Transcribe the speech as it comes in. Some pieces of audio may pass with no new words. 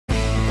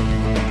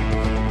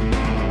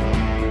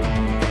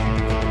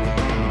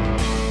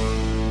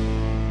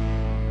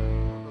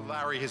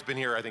Larry has been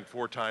here, I think,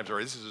 4 times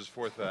already. This is his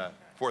fourth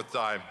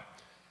time.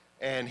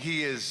 And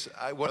he is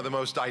one of the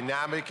most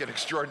dynamic and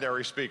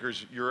extraordinary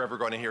speakers you're ever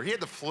going to hear. He had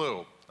the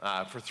flu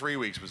for 3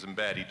 weeks, was in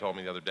bed, he told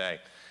me the other day.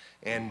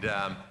 And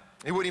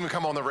he wouldn't even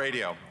come on the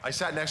radio. I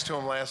sat next to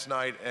him last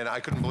night, and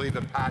I couldn't believe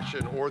the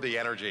passion or the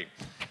energy.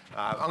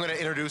 I'm going to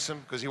introduce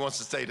him because he wants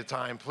to stay to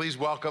time. Please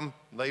welcome,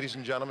 ladies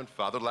and gentlemen,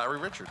 Father Larry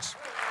Richards.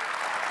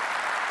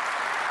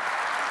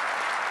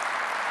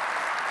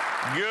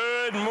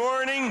 Good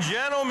morning,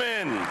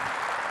 gentlemen.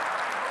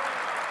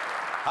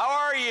 How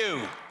are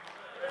you?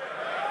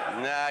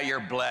 Nah, you're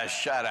blessed.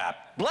 Shut up.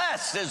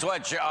 Blessed is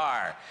what you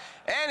are.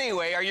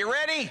 Anyway, are you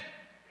ready?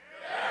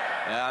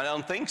 Yeah. I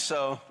don't think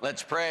so.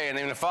 Let's pray. In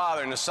the name of the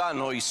Father, and the Son, and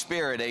the Holy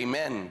Spirit.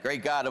 Amen.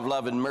 Great God of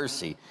love and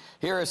mercy,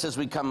 hear us as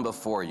we come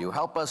before you.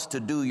 Help us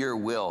to do your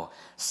will.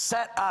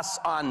 Set us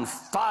on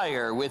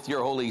fire with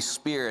your Holy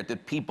Spirit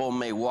that people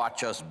may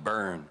watch us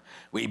burn.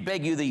 We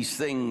beg you these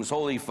things,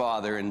 Holy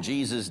Father, in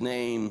Jesus'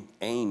 name,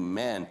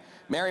 amen.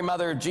 Mary,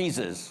 Mother of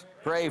Jesus,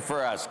 pray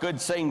for us. Good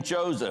Saint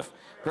Joseph,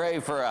 pray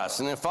for us.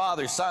 And the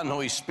Father, Son,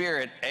 Holy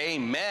Spirit,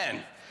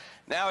 amen.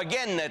 Now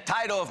again, the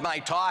title of my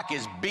talk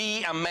is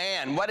Be a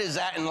Man. What is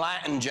that in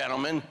Latin,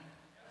 gentlemen?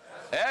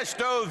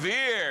 Esto,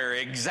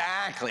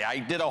 exactly. I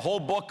did a whole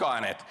book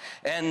on it.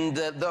 And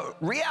the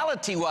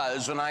reality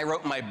was, when I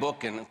wrote my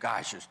book, and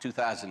gosh, it's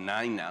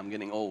 2009 now, I'm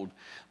getting old,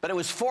 but it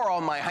was for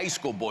all my high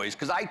school boys,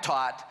 because I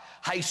taught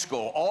high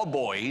school, all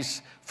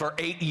boys, for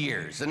 8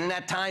 years. And in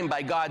that time,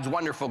 by God's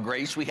wonderful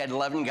grace, we had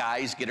 11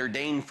 guys get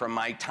ordained from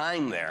my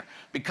time there,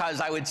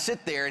 because I would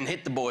sit there and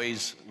hit the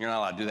boys. You're not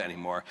allowed to do that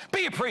anymore.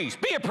 Be a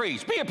priest, be a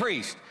priest, be a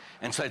priest.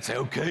 And so I'd say,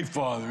 okay,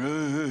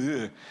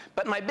 Father.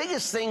 But my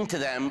biggest thing to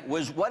them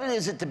was, what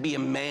is it to be a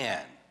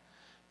man?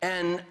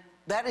 And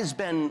that has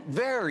been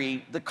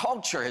the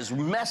culture has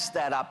messed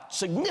that up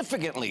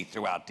significantly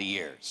throughout the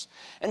years.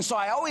 And so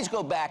I always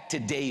go back to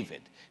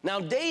David. Now,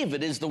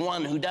 David is the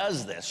one who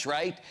does this,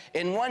 right?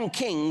 In 1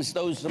 Kings,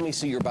 let me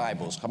see your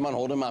Bibles. Come on,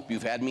 hold them up.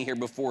 You've had me here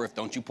before. If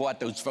don't you pull out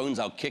those phones,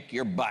 I'll kick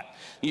your butt.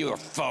 Your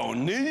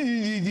phone.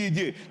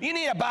 You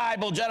need a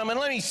Bible, gentlemen.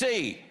 Let me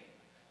see.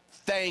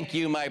 Thank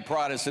you, my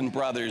Protestant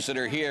brothers that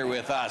are here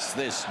with us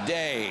this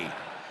day.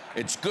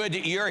 It's good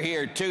that you're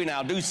here, too.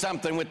 Now, do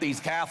something with these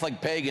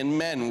Catholic pagan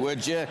men,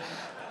 would you?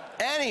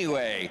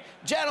 Anyway,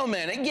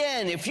 gentlemen,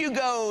 again, if you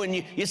go and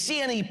you see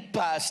any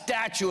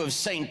statue of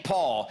St.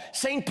 Paul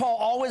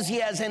always he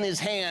has in his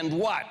hand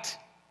what?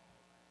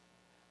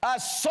 A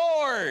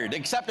sword.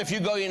 Except if you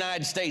go to the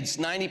United States,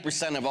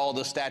 90% of all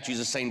the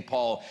statues of St.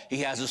 Paul, he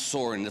has a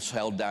sword and it's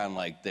held down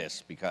like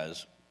this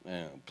because...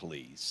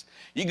 please.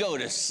 You go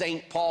to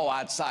St. Paul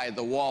outside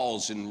the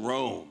walls in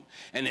Rome,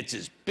 and it's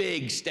this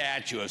big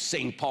statue of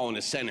St. Paul in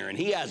the center, and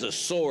he has a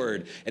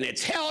sword, and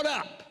it's held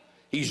up.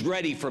 He's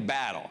ready for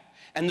battle.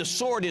 And the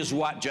sword is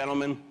what,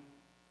 gentlemen?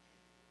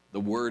 The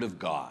Word of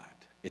God.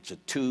 It's a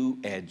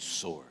two-edged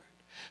sword.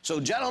 So,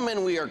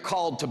 gentlemen, we are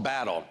called to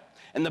battle.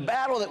 And the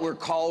battle that we're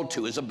called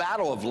to is a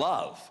battle of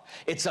love.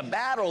 It's a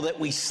battle that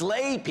we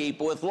slay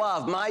people with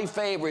love. My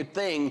favorite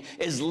thing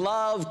is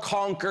love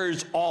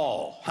conquers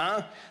all,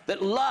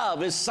 That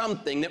love is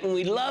something that when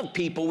we love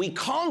people, we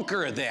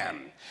conquer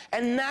them.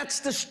 And that's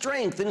the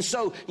strength. And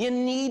so you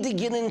need to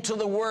get into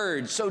the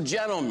Word. So,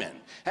 gentlemen,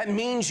 that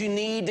means you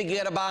need to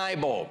get a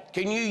Bible.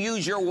 Can you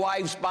use your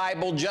wife's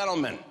Bible,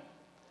 gentlemen?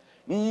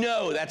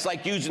 No, that's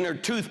like using her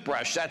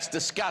toothbrush. That's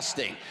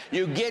disgusting.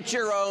 You get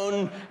your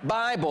own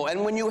Bible.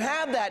 And when you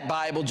have that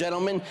Bible,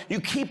 gentlemen, you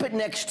keep it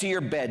next to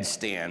your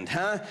bedstand,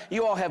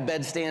 You all have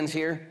bedstands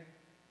here?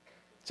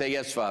 Say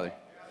yes, Father.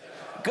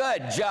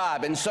 Good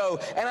job. And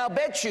I'll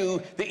bet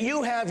you that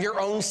you have your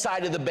own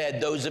side of the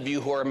bed, those of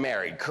you who are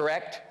married,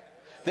 correct?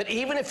 That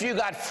even if you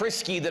got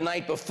frisky the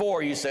night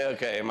before, you say,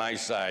 okay, my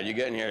side. You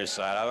get on your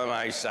side, I'm on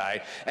my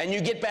side. And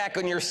you get back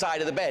on your side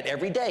of the bed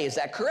every day. Is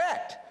that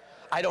correct?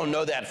 I don't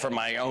know that from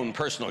my own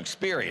personal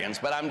experience,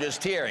 but I'm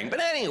just hearing. But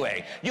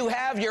anyway, you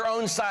have your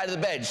own side of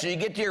the bed, so you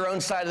get to your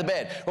own side of the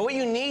bed. Well, what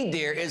you need,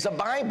 dear, is a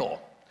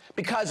Bible.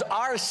 Because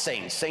our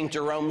saint, St.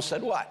 Jerome,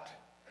 said what?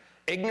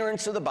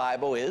 Ignorance of the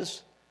Bible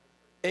is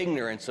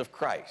ignorance of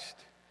Christ.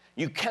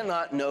 You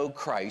cannot know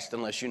Christ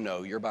unless you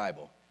know your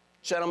Bible.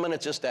 Gentlemen,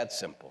 it's just that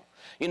simple.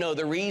 You know,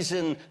 the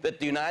reason that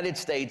the United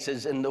States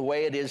is in the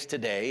way it is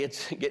today,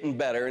 it's getting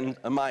better in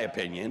my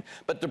opinion,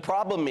 but the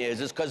problem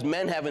is because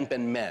men haven't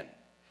been men.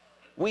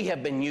 We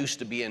have been used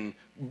to being,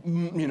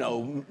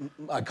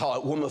 I call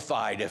it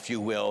womanified, if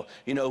you will,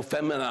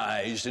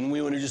 feminized, and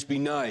we want to just be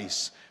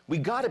nice. We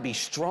got to be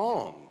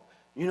strong.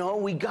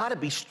 We got to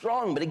be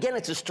strong. But again,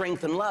 it's a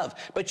strength and love.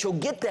 But you'll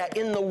get that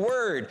in the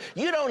Word.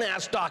 You don't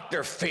ask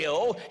Dr.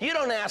 Phil. You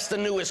don't ask the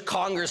newest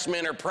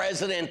congressman or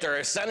president or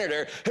a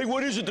senator, hey,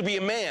 what is it to be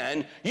a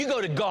man? You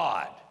go to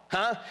God.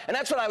 And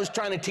that's what I was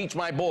trying to teach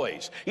my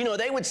boys.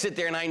 They would sit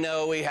there, and I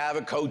know we have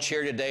a coach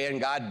here today,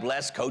 and God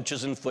bless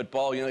coaches in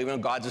football, even though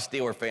God's a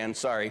Steeler fan,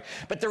 sorry.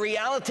 But the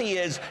reality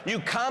is, you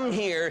come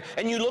here,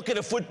 and you look at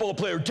a football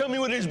player, tell me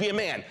what it is to be a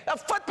man. A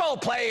football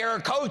player or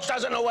coach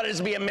doesn't know what it is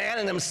to be a man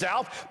in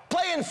himself.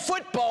 Playing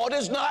football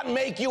does not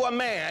make you a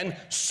man.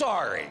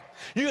 Sorry.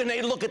 And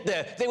they look at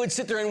they would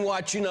sit there and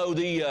watch, you know,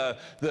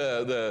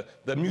 the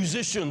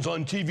musicians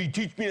on TV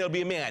teach me how to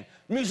be a man.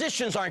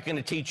 Musicians aren't going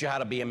to teach you how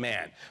to be a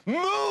man.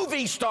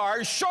 Movie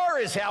stars sure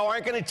as hell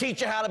aren't going to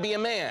teach you how to be a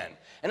man.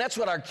 And that's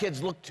what our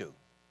kids look to.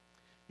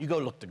 You go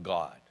look to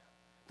God,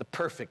 the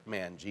perfect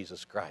man,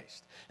 Jesus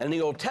Christ. And in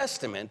the Old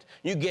Testament,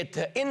 you get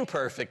the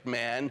imperfect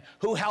man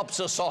who helps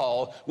us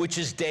all, which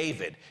is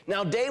David.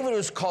 Now, David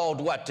was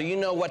called what? Do you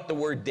know what the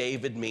word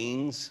David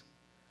means?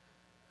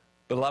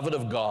 Beloved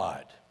of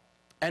God.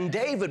 And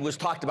David was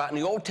talked about in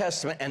the Old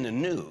Testament and the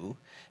New,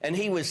 and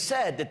he was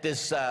said that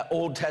this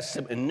Old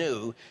Testament and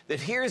New, that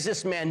here's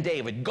this man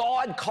David.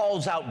 God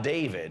calls out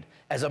David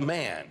as a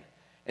man,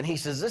 and he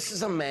says, this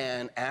is a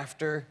man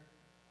after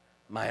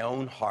my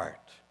own heart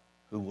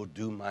who will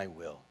do my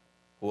will.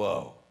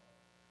 Whoa.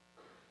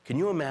 Can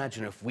you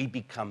imagine if we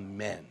become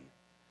men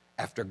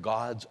after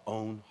God's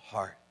own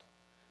heart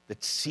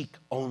that seek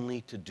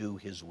only to do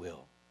his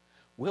will?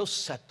 We'll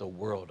set the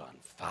world on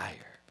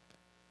fire.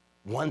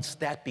 Once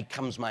that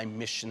becomes my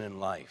mission in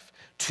life,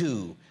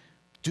 to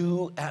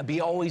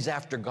be always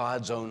after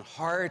God's own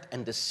heart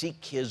and to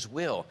seek his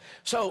will.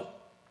 So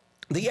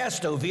the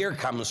Esto here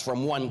comes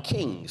from 1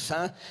 Kings,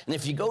 huh? And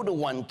if you go to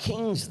 1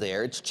 Kings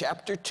there, it's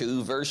chapter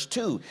 2, verse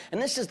 2.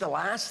 And this is the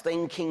last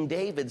thing King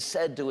David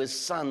said to his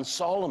son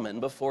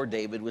Solomon before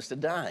David was to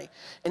die.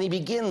 And he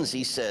begins,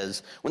 he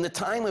says, when the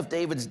time of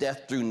David's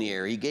death drew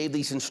near, he gave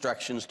these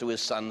instructions to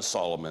his son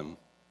Solomon.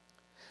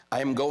 I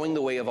am going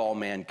the way of all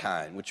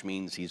mankind, which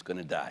means he's going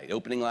to die. The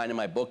opening line in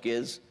my book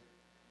is,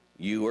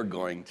 you are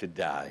going to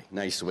die.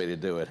 Nice way to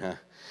do it, huh?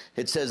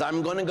 It says,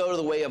 I'm going to go to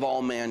the way of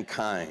all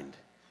mankind.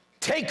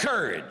 Take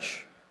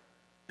courage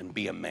and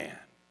be a man.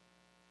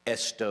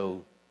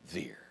 Esto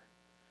vir.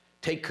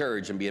 Take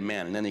courage and be a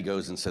man. And then he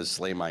goes and says,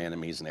 slay my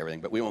enemies and everything,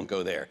 but we won't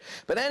go there.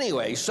 But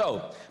anyway,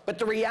 but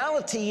the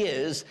reality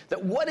is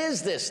that what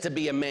is this to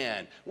be a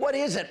man? What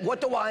is it? What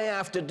do I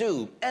have to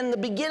do? And the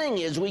beginning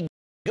is we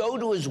go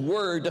to his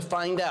word to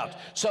find out.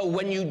 So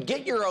when you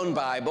get your own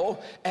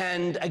Bible,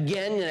 and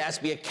again, it has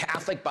to be a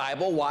Catholic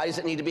Bible. Why does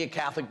it need to be a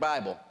Catholic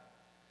Bible?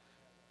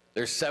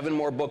 There's 7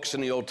 more books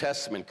in the Old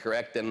Testament,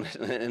 correct, than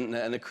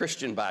the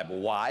Christian Bible.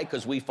 Why?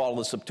 Because we follow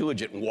the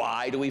Septuagint.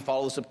 Why do we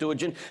follow the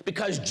Septuagint?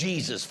 Because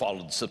Jesus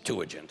followed the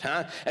Septuagint,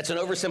 huh? That's an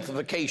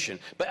oversimplification.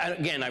 But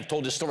again, I've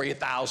told this story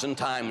 1,000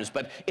 times.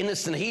 But in the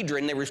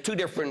Sanhedrin, there was two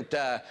different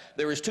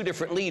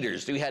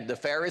leaders. You had the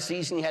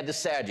Pharisees and you had the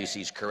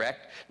Sadducees,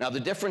 correct? Now, the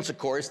difference, of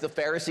course, the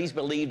Pharisees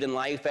believed in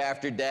life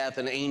after death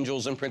and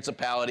angels and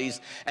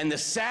principalities, and the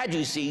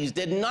Sadducees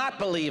did not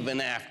believe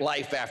in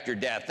life after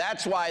death.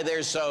 That's why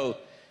they're so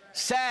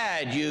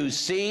sad, you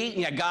see.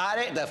 You got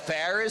it? The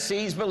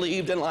Pharisees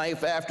believed in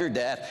life after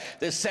death.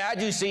 The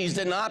Sadducees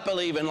did not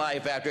believe in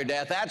life after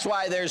death. That's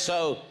why they're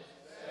so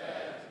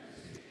sad.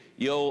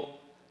 You'll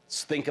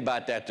think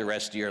about that the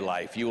rest of your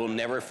life. You will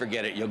never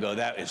forget it. You'll go,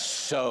 that is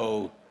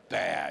so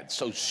bad,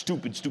 so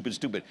stupid, stupid,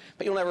 stupid.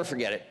 But you'll never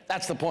forget it.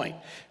 That's the point.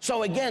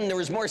 So again, there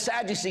was more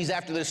Sadducees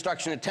after the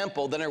destruction of the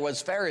temple than there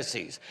was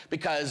Pharisees,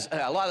 because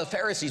a lot of the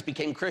Pharisees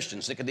became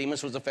Christians.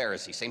 Nicodemus was a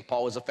Pharisee. St.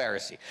 Paul was a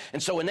Pharisee.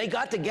 And so when they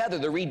got together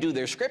to redo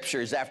their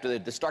scriptures after the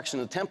destruction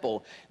of the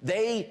temple,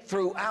 they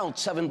threw out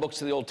 7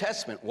 books of the Old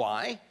Testament.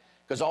 Why?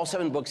 Because all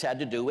 7 books had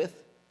to do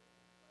with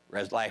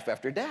life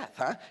after death,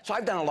 huh? So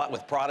I've done a lot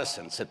with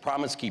Protestants at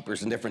Promise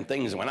Keepers and different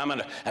things. And when I'm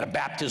at a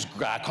Baptist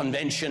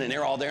convention and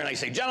they're all there and I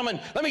say, gentlemen,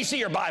 let me see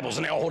your Bibles.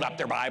 And they all hold up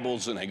their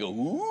Bibles and they go,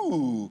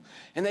 ooh.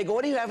 And they go,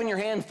 what do you have in your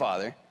hand,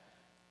 Father?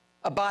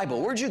 A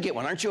Bible. Where'd you get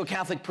one? Aren't you a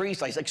Catholic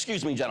priest? I say,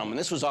 excuse me, gentlemen,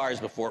 this was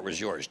ours before it was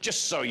yours,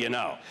 just so you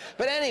know.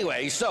 But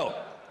anyway,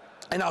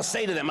 and I'll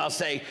say to them, I'll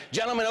say,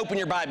 gentlemen, open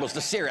your Bibles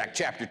to Sirach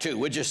chapter 2.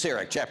 Would you,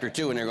 Sirach chapter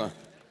 2? And they're going,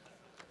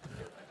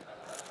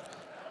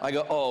 I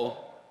go,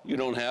 oh. You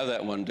don't have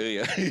that one, do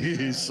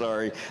you?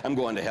 Sorry, I'm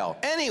going to hell.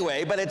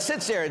 Anyway, but it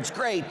sits there, it's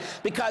great,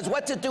 because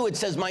what's it do? It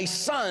says, my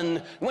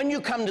son, when you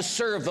come to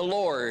serve the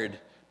Lord,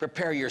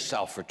 prepare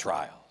yourself for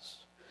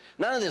trials.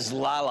 None of this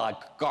la-la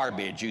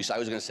garbage. I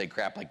was going to say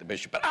crap like the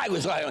bishop, but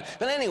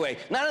but anyway,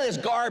 none of this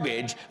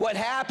garbage. What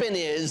happened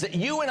is that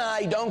you and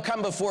I don't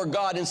come before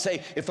God and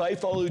say, if I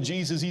follow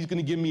Jesus, he's going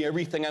to give me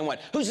everything I want.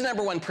 Who's the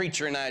 #1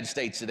 preacher in the United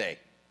States today?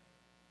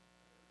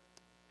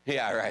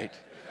 Yeah, right.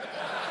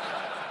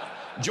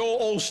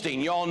 Joel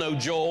Osteen, you all know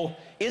Joel.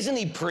 Isn't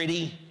he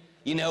pretty?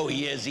 You know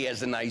he is. He has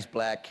the nice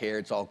black hair.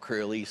 It's all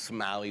curly,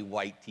 smiley,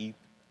 white teeth.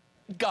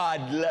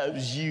 God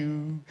loves you.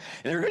 And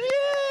they're going,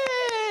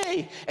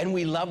 yay! And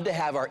we love to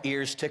have our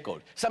ears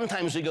tickled.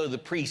 Sometimes we go to the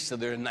priests, so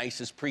they're the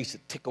nicest priests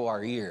that tickle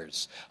our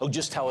ears. Oh,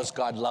 just tell us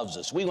God loves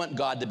us. We want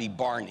God to be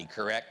Barney,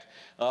 correct?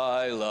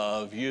 I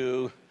love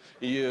you.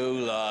 You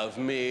love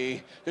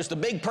me. There's the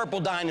big purple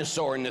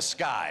dinosaur in the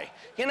sky.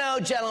 You know,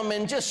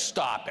 gentlemen, just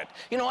stop it.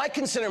 You know, I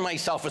consider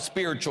myself a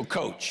spiritual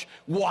coach.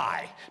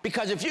 Why?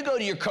 Because if you go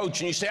to your coach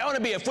and you say, I want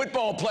to be a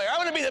football player, I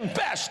want to be the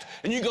best,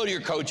 and you go to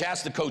your coach,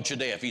 ask the coach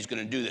today if he's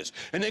going to do this.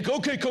 And they go,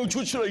 okay, coach,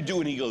 what should I do?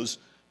 And he goes,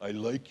 I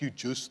like you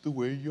just the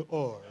way you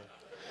are.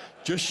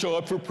 Just show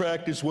up for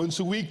practice once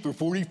a week for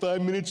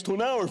 45 minutes to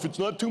an hour. If it's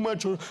not too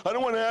much, I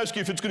don't want to ask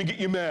you if it's going to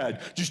get you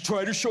mad. Just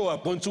try to show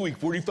up once a week,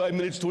 45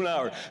 minutes to an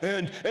hour.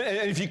 And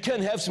if you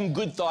can, have some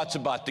good thoughts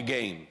about the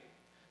game.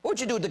 What'd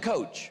you do with the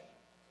coach?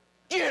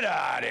 Get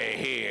out of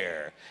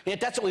here. Yeah,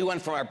 that's what we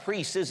want from our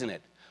priests, isn't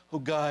it? Oh,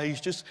 guys,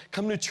 just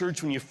come to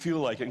church when you feel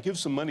like it and give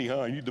some money,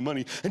 huh? I need the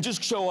money. And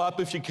just show up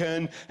if you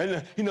can.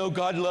 And,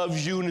 God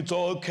loves you and it's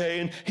all okay.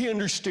 And he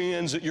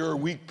understands that you're a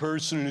weak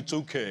person and it's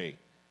okay.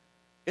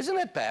 Isn't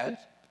that bad?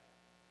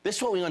 This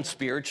is what we want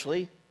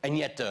spiritually, and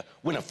yet to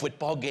win a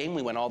football game,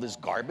 we want all this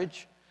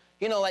garbage?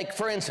 Like,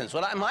 for instance,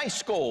 my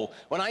school,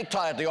 when I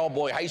taught at the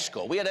all-boy high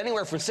school, we had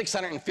anywhere from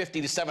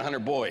 650 to 700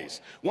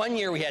 boys. One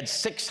year, we had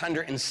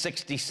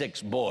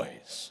 666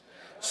 boys.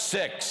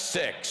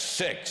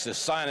 666, the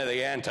sign of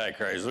the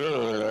Antichrist.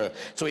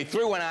 So he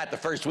threw one out the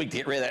first week to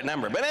get rid of that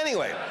number. But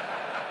anyway,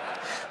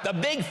 the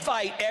big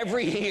fight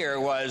every year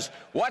was,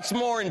 what's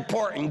more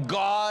important,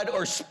 God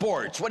or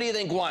sports? What do you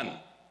think won?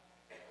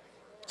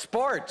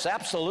 Sports,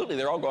 absolutely.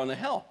 They're all going to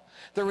hell.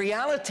 The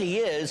reality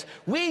is,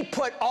 we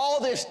put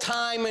all this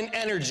time and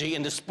energy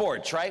into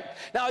sports, right?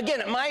 Now,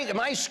 again, at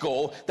my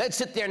school, they'd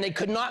sit there and they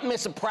could not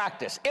miss a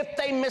practice. If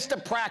they missed a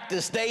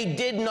practice, they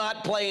did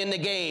not play in the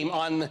game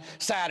on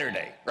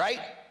Saturday, right?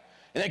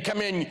 And they'd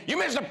come in, you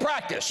missed a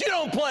practice, you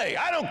don't play.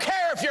 I don't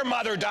care if your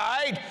mother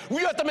died. You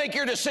have to make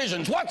your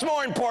decisions. What's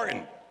more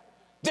important?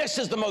 This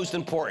is the most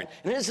important.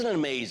 And isn't it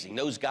amazing?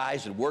 Those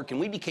guys would work, and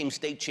we became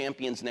state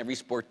champions in every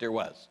sport there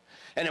was.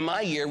 And in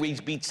my year, we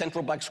beat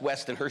Central Bucks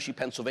West in Hershey,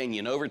 Pennsylvania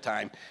in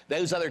overtime.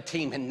 Those other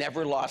team had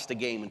never lost a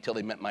game until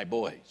they met my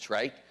boys,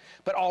 right?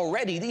 But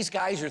already, these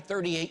guys are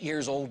 38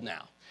 years old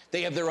now.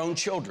 They have their own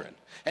children.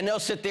 And they'll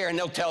sit there and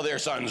they'll tell their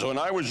sons, when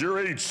I was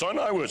your age, son,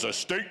 I was a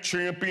state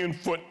champion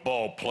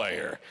football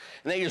player.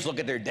 And they just look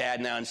at their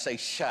dad now and say,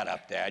 shut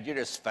up, Dad. You're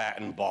just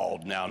fat and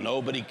bald now.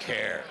 Nobody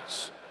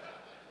cares.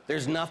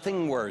 There's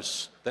nothing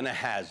worse than a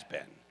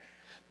has-been.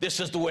 This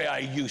is the way I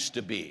used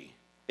to be.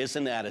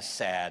 Isn't that a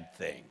sad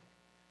thing?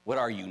 What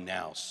are you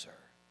now, sir?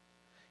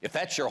 If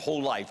that's your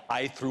whole life,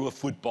 I threw a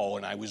football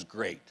and I was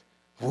great.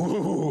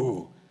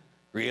 Woo!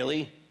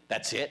 Really?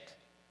 That's it?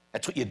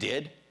 That's what you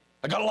did?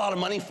 I got a lot of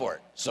money for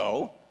it.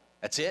 So?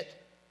 That's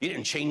it? You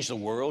didn't change the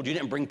world. You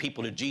didn't bring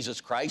people to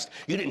Jesus Christ.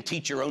 You didn't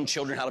teach your own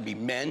children how to be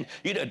men.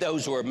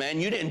 Those who are men.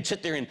 You didn't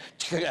sit there and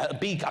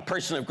be a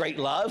person of great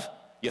love.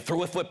 You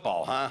threw a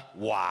football, huh?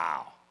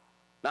 Wow.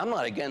 Now, I'm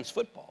not against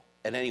football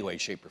in any way,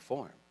 shape, or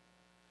form.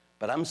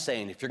 But I'm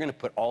saying if you're going to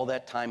put all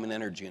that time and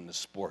energy into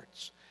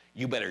sports,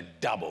 you better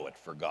double it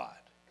for God.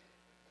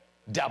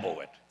 Double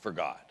it for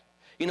God.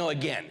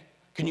 Again,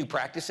 can you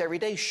practice every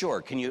day?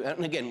 Sure. Can you?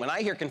 And again, when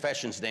I hear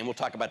confessions today, and we'll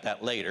talk about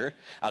that later,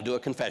 I'll do a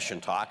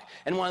confession talk.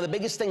 And one of the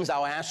biggest things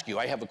I'll ask you,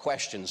 I have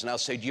questions, and I'll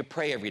say, do you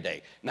pray every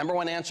day? Number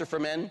one answer for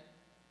men?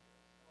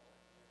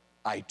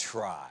 I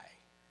try.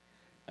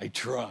 I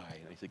try.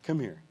 And I said, come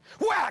here.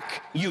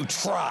 Whack! You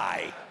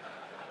try.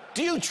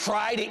 Do you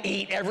try to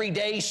eat every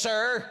day,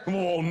 sir?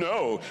 Well,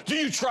 no. Do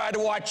you try to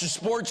watch a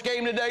sports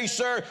game today,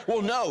 sir?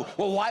 Well, no.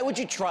 Well, why would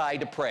you try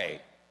to pray?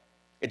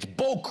 It's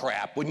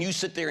bullcrap when you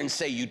sit there and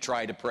say you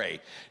try to pray.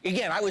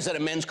 Again, I was at a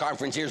men's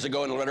conference years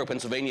ago in Loretto,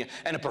 Pennsylvania,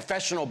 and a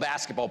professional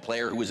basketball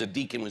player who was a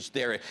deacon was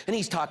there, and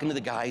he's talking to the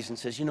guys and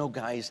says,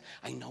 guys,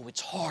 I know it's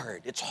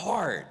hard. It's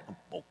hard.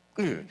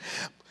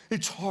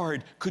 It's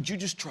hard. Could you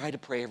just try to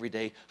pray every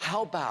day?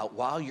 How about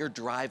while you're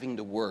driving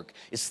to work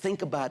is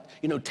think about,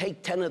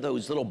 take 10 of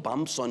those little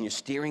bumps on your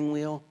steering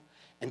wheel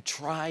and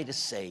try to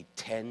say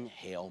 10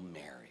 Hail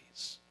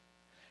Marys.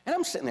 And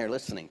I'm sitting there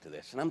listening to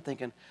this, and I'm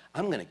thinking,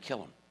 I'm going to kill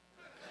him.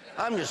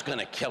 I'm just going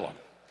to kill him.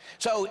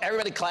 So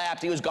everybody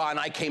clapped. He was gone.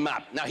 I came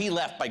up. Now, he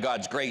left by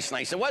God's grace, and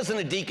I said, wasn't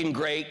a deacon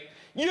great?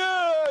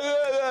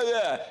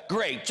 Yeah.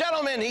 Great.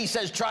 Gentlemen, he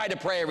says, try to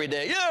pray every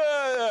day.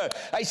 Yeah.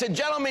 I said,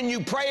 gentlemen,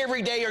 you pray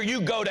every day or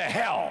you go to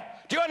hell.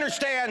 Do you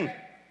understand?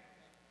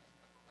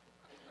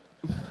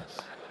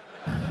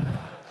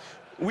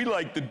 We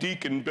like the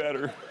deacon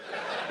better.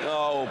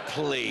 Oh,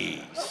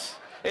 please.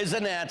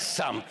 Isn't that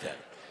something?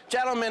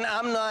 Gentlemen,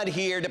 I'm not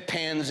here to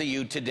pansy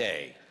you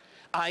today.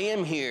 I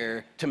am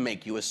here to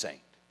make you a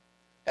saint.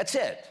 That's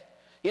it.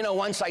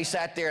 Once I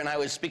sat there and I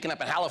was speaking up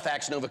in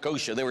Halifax, Nova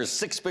Scotia. There were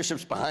 6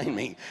 bishops behind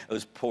me.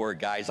 Those poor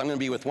guys. I'm going to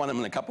be with one of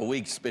them in a couple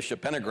weeks,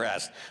 Bishop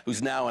Pendergrast,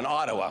 who's now in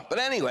Ottawa. But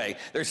anyway,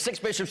 there's 6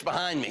 bishops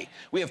behind me.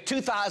 We have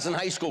 2,000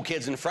 high school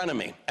kids in front of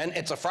me. And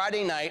it's a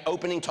Friday night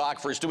opening talk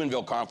for a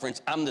Steubenville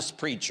conference. I'm the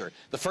preacher,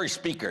 the first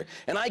speaker.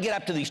 And I get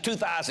up to these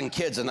 2,000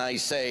 kids and I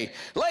say,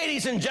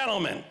 ladies and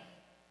gentlemen,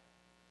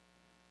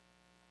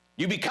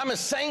 you become a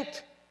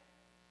saint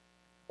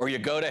or you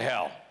go to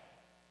hell.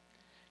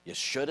 You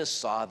should have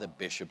saw the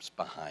bishops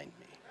behind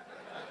me.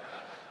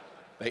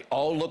 They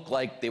all looked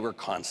like they were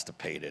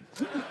constipated.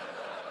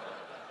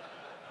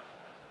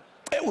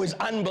 It was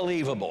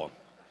unbelievable.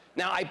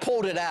 Now, I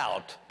pulled it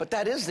out, but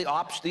that is the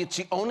option. It's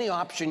the only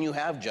option you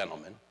have,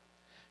 gentlemen.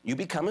 You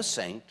become a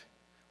saint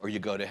or you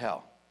go to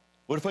hell.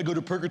 What if I go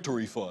to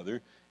purgatory,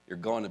 Father? You're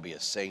going to be a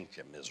saint,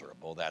 you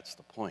miserable. That's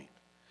the point.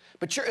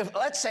 But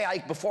let's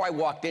say before I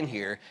walked in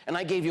here and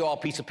I gave you all a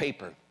piece of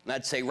paper, and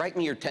I'd say, write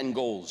me your 10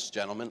 goals,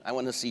 gentlemen. I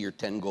want to see your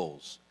 10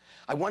 goals.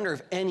 I wonder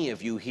if any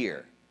of you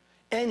here,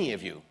 any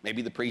of you,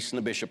 maybe the priest and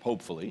the bishop,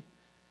 hopefully,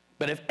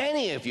 but if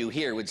any of you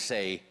here would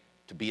say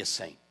to be a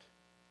saint.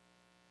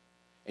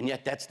 And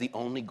yet that's the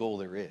only goal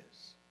there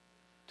is,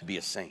 to be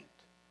a saint,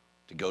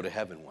 to go to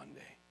heaven one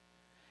day.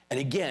 And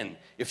again,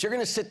 if you're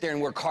going to sit there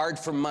and work hard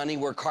for money,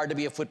 work hard to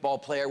be a football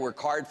player, work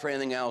hard for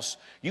anything else,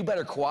 you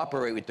better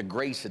cooperate with the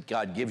grace that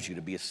God gives you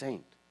to be a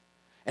saint.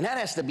 And that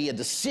has to be a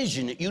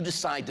decision that you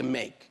decide to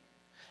make.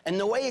 And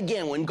the way,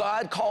 again, when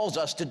God calls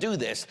us to do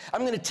this,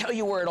 I'm going to tell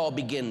you where it all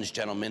begins,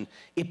 gentlemen.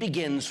 It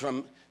begins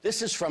from,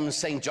 this is from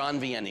St. John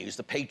Vianney, who's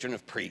the patron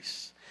of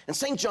priests. And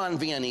St. John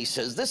Vianney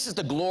says, this is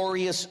the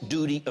glorious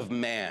duty of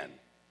man,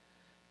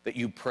 that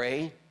you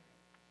pray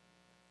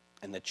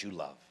and that you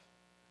love.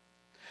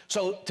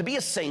 So to be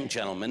a saint,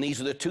 gentlemen,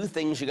 these are the two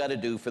things you got to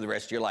do for the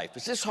rest of your life.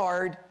 Is this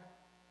hard?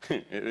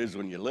 It is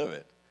when you live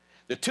it.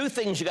 The two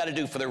things you got to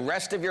do for the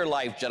rest of your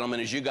life,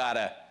 gentlemen, is you got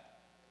to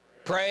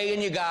pray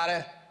and you got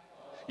to,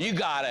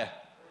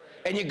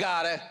 and you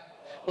got to.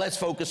 Let's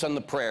focus on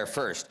the prayer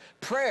first.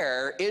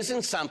 Prayer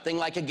isn't something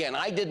like, again,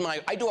 I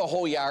do a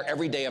holy hour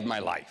every day of my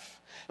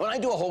life. When I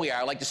do a holy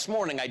hour, like this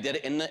morning, I did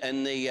it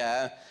in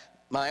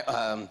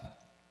my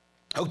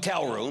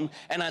hotel room,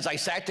 and as I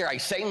sat there, I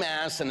say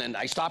Mass, and then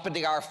I stop at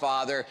the Our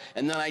Father,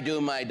 and then I do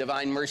my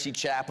Divine Mercy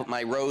Chaplet,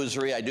 my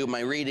rosary, I do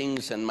my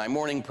readings and my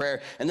morning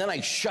prayer, and then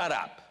I shut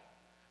up,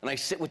 and I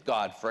sit with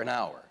God for an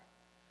hour,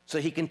 so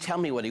he can tell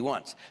me what he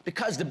wants.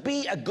 Because to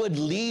be a good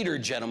leader,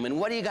 gentlemen,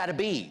 what do you got to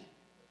be?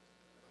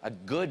 A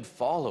good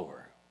follower.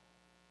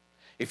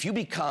 If you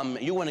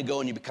want to go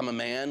and you become a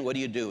man, what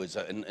do you do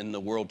in the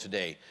world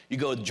today? You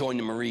go join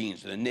the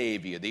Marines, or the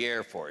Navy, or the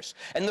Air Force.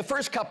 And the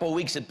first couple of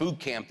weeks at boot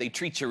camp, they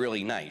treat you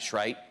really nice,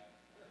 right?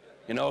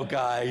 You know,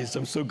 guys,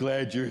 I'm so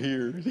glad you're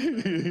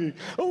here.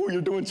 Oh,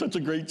 you're doing such a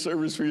great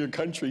service for your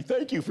country.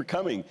 Thank you for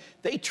coming.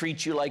 They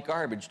treat you like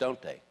garbage,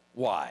 don't they?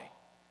 Why?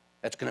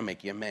 That's going to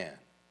make you a man.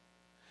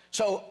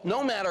 So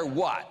no matter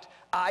what,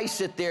 I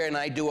sit there and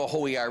I do a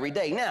holy hour every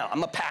day. Now,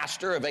 I'm a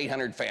pastor of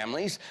 800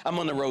 families. I'm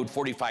on the road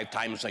 45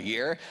 times a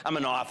year. I'm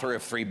an author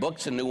of 3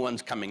 books and new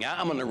ones coming out.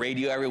 I'm on the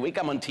radio every week.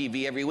 I'm on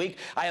TV every week.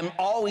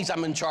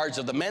 I'm in charge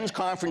of the men's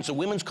conference, the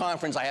women's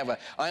conference. I have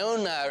my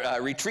own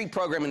retreat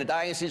program in the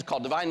diocese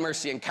called Divine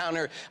Mercy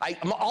Encounter.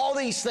 I'm all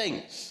these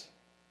things.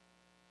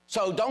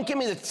 So don't give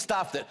me the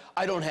stuff that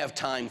I don't have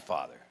time,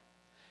 Father.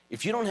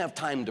 If you don't have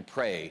time to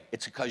pray,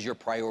 it's because your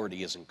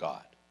priority isn't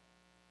God,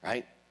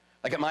 right?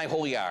 Like at my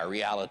holy hour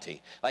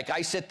reality, like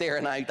I sit there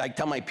and I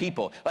tell my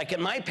people, like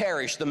in my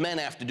parish, the men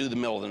have to do the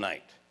middle of the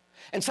night.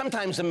 And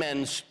sometimes the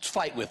men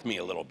fight with me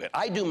a little bit.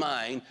 I do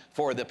mine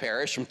for the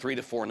parish from 3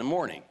 to 4 in the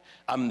morning.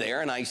 I'm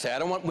there and I say, I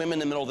don't want women in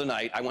the middle of the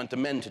night. I want the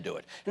men to do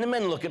it. And the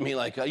men look at me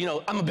like,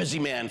 I'm a busy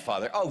man,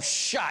 Father. Oh,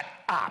 shut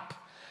up.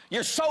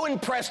 You're so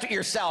impressed with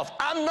yourself.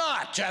 I'm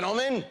not,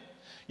 gentlemen.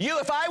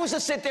 If I was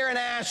to sit there and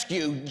ask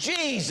you,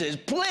 Jesus,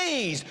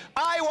 please,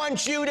 I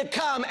want you to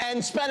come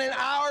and spend an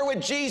hour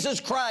with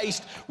Jesus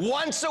Christ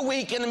once a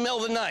week in the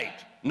middle of the night.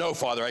 No,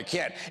 Father, I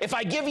can't. If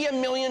I give you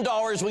 $1 million,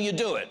 will you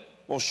do it?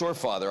 Well, sure,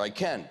 Father, I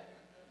can.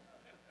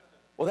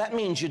 Well, that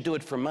means you do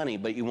it for money,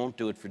 but you won't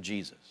do it for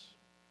Jesus.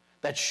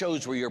 That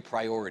shows where your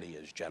priority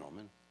is,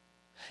 gentlemen.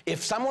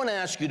 If someone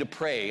asks you to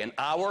pray an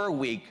hour a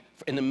week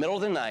in the middle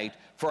of the night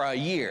for a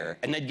year,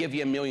 and they'd give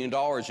you $1 million,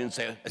 and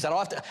say, that's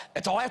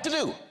all I have to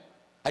do.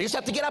 I just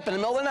have to get up in the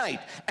middle of the night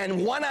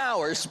and 1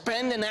 hour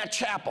spend in that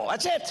chapel.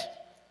 That's it.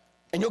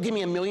 And you'll give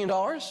me $1 million?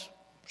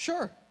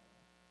 Sure.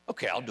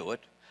 Okay, I'll do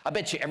it. I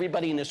bet you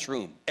everybody in this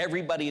room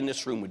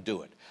would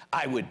do it.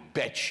 I would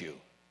bet you.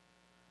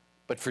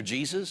 But for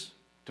Jesus,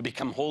 to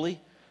become holy,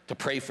 to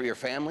pray for your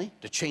family,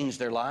 to change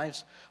their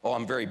lives, oh,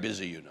 I'm very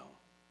busy, you know.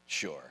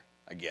 Sure,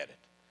 I get it.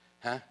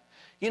 Huh?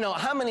 You know,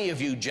 how many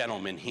of you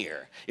gentlemen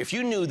here, if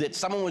you knew that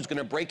someone was going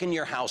to break in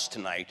your house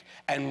tonight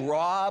and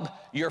rob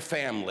your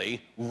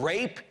family,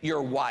 rape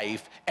your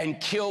wife,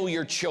 and kill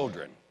your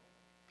children,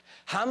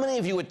 how many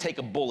of you would take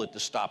a bullet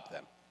to stop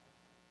them?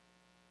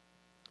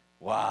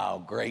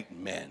 Wow, great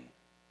men.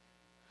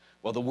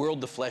 Well, the world,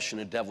 the flesh,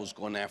 and the devil's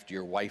going after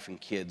your wife and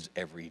kids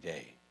every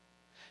day.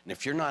 And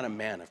if you're not a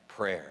man of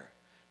prayer,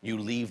 you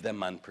leave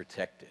them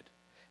unprotected.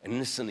 And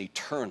this is an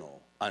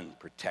eternal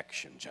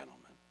unprotection, gentlemen.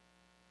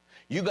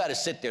 You got to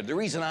sit there. The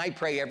reason I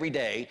pray every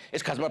day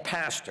is because I'm a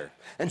pastor.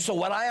 And so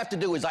what I have to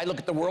do is I look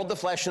at the world, the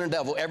flesh, and the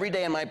devil every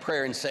day in my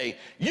prayer and say,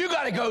 you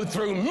got to go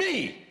through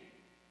me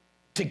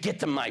to get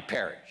to my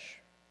parish.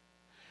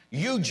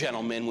 You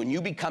gentlemen, when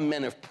you become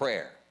men of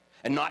prayer,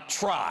 and not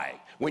try,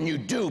 when you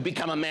do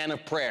become a man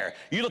of prayer,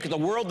 you look at the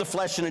world, the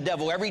flesh, and the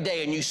devil every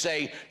day and you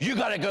say, you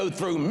got to go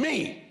through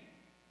me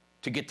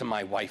to get to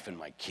my wife and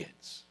my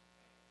kids.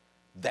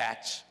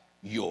 That's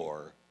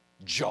your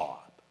job.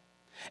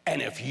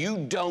 And if you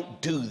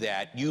don't do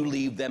that, you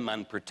leave them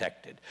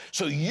unprotected.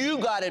 So you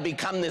got to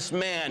become this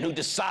man who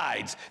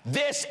decides,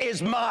 this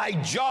is my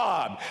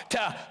job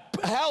to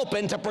help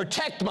and to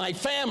protect my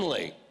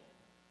family.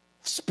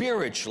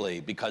 spiritually,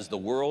 because the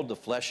world, the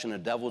flesh, and the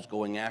devil is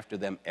going after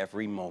them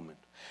every moment.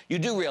 You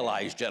do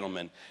realize,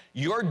 gentlemen,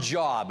 your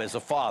job as a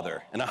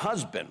father and a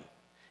husband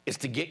is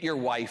to get your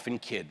wife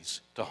and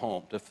kids to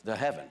home, to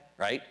heaven,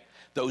 right?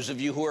 Those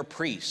of you who are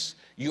priests,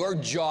 your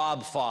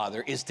job,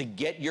 Father, is to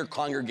get your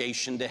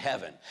congregation to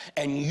heaven.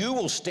 And you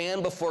will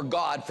stand before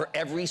God for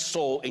every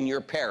soul in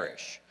your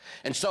parish.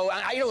 And so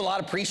I do a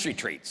lot of priest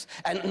retreats,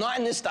 and not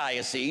in this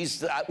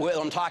diocese,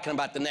 I'm talking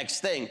about the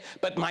next thing,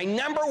 but my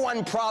number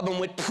one problem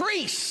with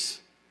priests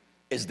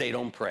is they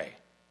don't pray.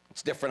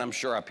 It's different, I'm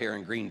sure, up here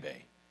in Green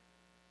Bay.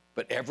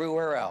 But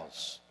everywhere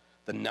else,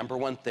 the number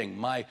one thing,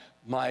 my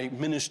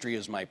ministry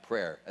is my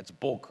prayer. That's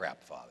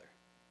bullcrap, Father.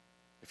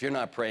 If you're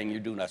not praying, you're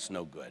doing us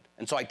no good.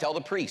 And so I tell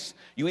the priests,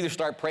 you either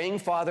start praying,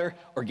 Father,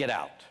 or get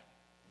out.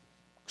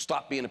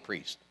 Stop being a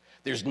priest.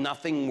 There's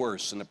nothing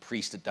worse than a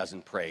priest that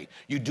doesn't pray.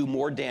 You do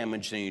more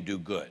damage than you do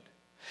good.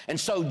 And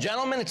so,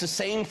 gentlemen, it's the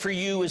same for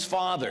you as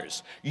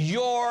fathers.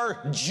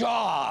 Your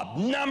job,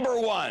 number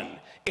one,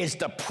 is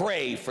to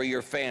pray for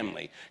your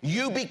family.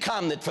 You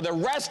become that for the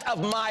rest of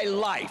my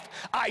life.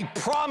 I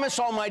promise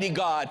Almighty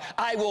God,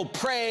 I will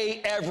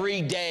pray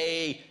every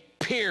day,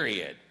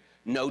 period.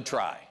 No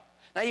try.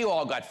 Now, you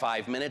all got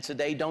 5 minutes a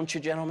day, don't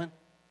you, gentlemen?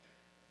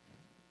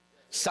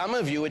 Some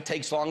of you, it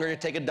takes longer to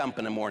take a dump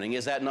in the morning.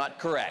 Is that not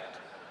correct?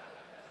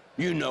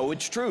 You know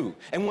it's true.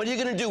 And what are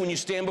you going to do when you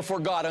stand before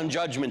God on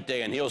Judgment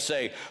Day and he'll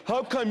say,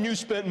 how come you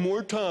spent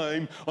more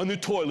time on the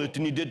toilet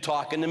than you did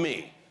talking to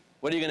me?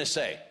 What are you going to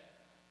say?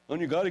 Well,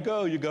 you got to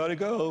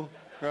go,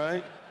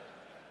 right?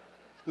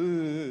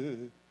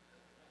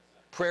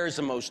 Prayer is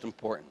the most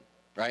important,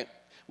 right?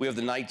 We have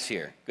the knights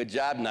here. Good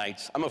job,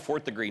 knights. I'm a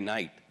 4th degree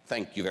knight.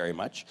 Thank you very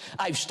much.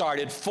 I've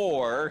started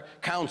 4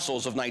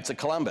 councils of Knights of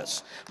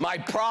Columbus. My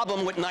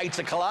problem with Knights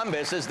of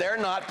Columbus is they're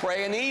not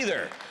praying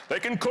either. They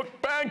can cook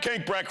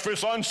pancake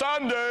breakfast on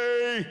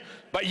Sunday,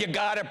 but you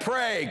gotta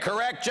pray,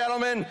 correct,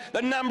 gentlemen?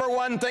 The number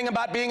one thing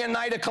about being a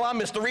Knight of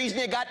Columbus, the reason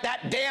you got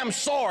that damn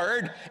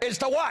sword is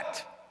to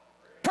what?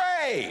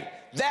 Pray.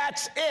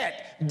 That's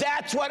it.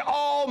 That's what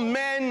all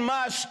men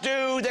must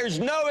do. There's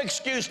no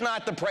excuse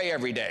not to pray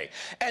every day.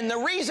 And the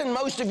reason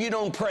most of you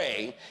don't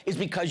pray is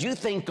because you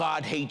think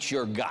God hates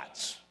your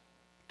guts,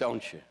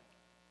 don't you?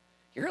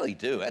 You really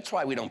do. That's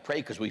why we don't pray,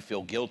 because we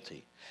feel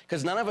guilty.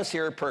 Because none of us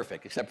here are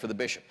perfect, except for the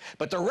bishop.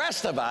 But the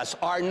rest of us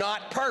are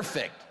not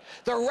perfect.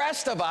 The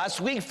rest of us,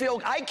 we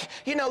feel,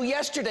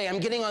 yesterday I'm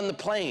getting on the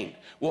plane.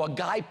 Well, a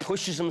guy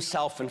pushes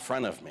himself in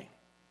front of me.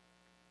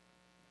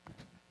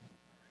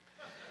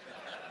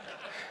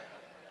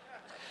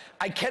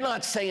 I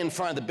cannot say in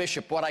front of the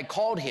bishop what I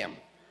called him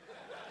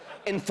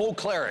in full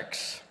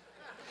clerics.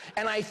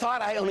 And I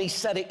thought I only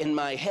said it in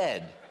my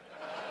head,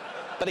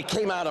 but it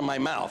came out of my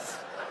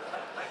mouth.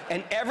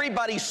 And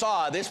everybody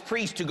saw this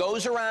priest who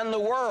goes around the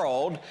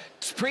world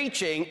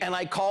preaching, and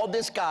I called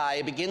this guy,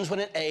 it begins with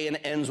an A and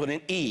ends with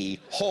an E,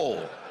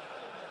 hole.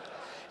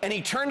 And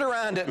he turned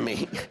around at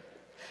me,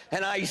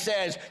 and I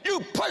says,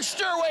 you pushed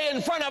your way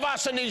in front of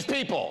us and these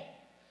people.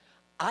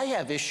 I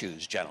have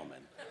issues, gentlemen.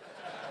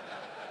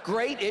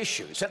 Great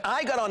issues. And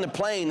I got on the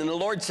plane, and the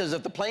Lord says,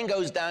 if the plane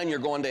goes down, you're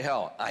going to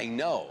hell. I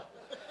know.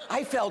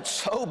 I felt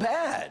so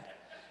bad.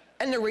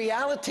 And the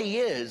reality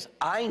is,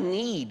 I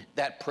need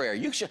that prayer.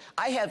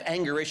 I have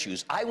anger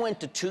issues. I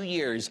went to 2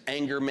 years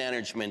anger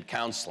management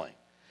counseling.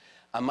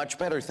 I'm much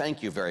better,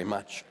 thank you very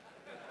much.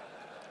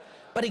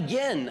 But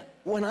again,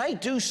 when I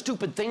do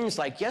stupid things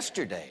like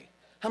yesterday,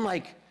 I'm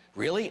like,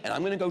 really? And I'm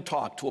going to go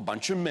talk to a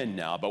bunch of men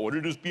now about what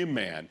it is to be a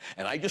man.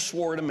 And I just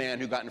swore at a man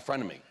who got in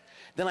front of me.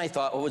 Then I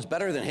thought, well, it was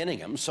better than hitting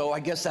him, so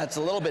I guess that's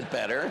a little bit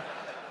better.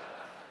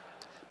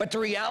 But the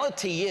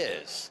reality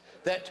is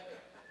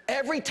that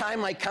every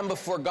time I come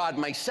before God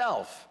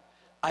myself,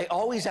 I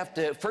always have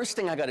to, first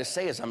thing I got to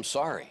say is I'm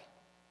sorry,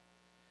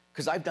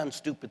 because I've done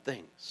stupid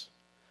things.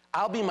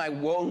 I'll be my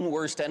own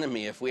worst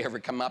enemy if we ever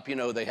come up. They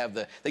used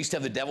to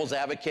have the devil's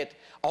advocate.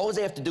 All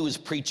they have to do is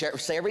preach,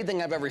 say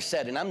everything I've ever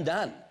said, and I'm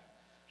done.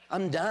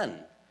 I'm done,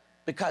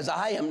 because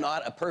I am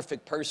not a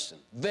perfect person,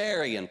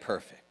 very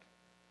imperfect.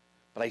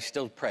 But I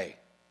still pray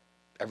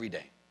every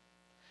day.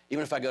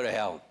 Even if I go to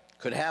hell,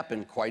 could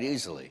happen quite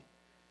easily.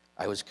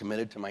 I was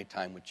committed to my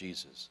time with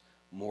Jesus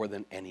more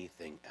than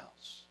anything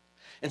else.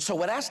 And so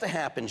what has to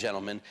happen,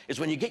 gentlemen, is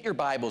when you get your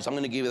Bibles, I'm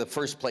going to give you the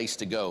first place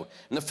to go.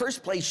 And the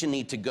first place you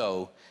need to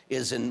go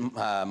is in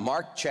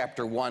Mark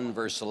chapter 1,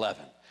 verse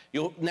 11.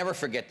 You'll never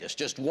forget this.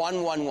 Just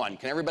 111.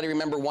 Can everybody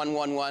remember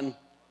 111?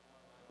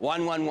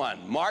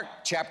 111. Mark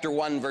chapter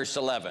 1, verse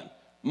 11.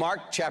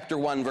 Mark chapter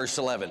 1, verse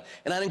 11.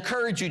 And I'd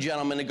encourage you,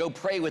 gentlemen, to go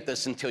pray with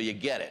us until you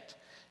get it.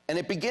 And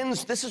it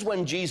begins, this is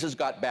when Jesus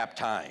got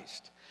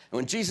baptized. And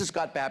when Jesus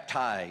got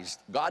baptized,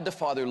 God the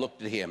Father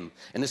looked at him,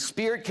 and the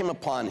Spirit came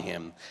upon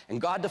him. And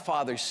God the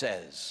Father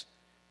says,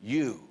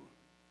 you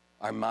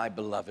are my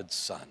beloved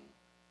Son,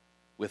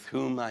 with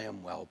whom I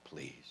am well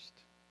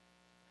pleased.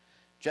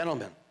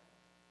 Gentlemen,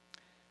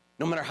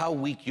 no matter how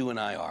weak you and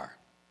I are,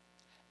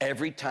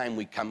 every time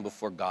we come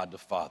before God the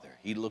Father,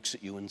 he looks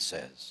at you and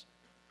says,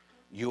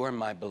 you are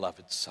my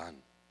beloved Son,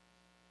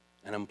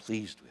 and I'm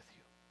pleased with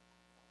you.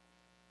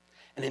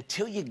 And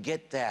until you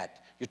get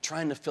that, you're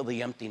trying to fill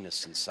the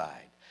emptiness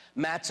inside.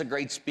 Matt's a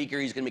great speaker.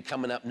 He's going to be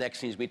coming up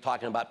next, and he's going to be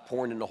talking about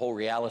porn and the whole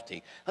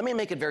reality. Let me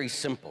make it very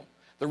simple.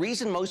 The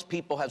reason most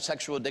people have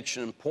sexual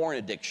addiction and porn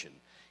addiction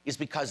is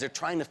because they're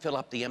trying to fill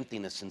up the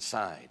emptiness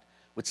inside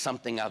with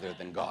something other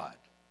than God.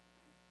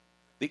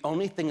 The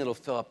only thing that'll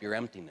fill up your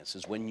emptiness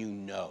is when you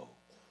know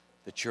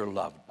that you're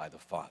loved by the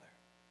Father.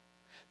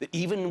 That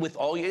even with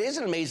all you,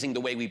 isn't it amazing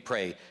the way we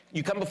pray?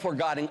 You come before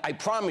God, and I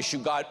promise you,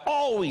 God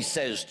always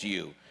says to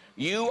you,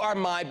 you are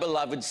my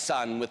beloved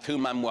Son with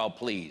whom I'm well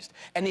pleased.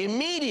 And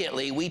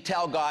immediately we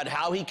tell God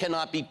how he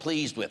cannot be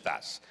pleased with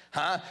us.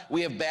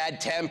 We have bad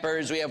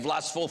tempers, we have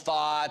lustful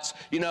thoughts,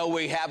 we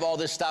have all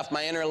this stuff,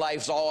 my inner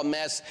life's all a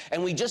mess,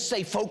 and we just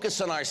say focus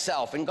on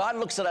ourselves. And God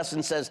looks at us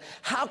and says,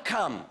 how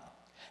come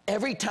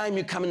every time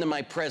you come into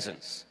my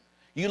presence,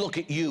 you look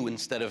at you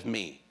instead of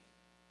me?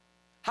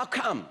 How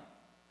come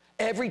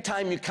every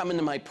time you come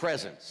into my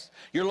presence,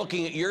 you're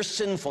looking at your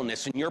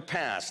sinfulness and your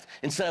past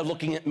instead of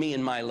looking at me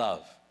and my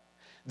love?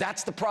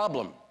 That's the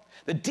problem.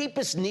 The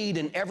deepest need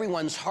in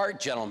everyone's heart,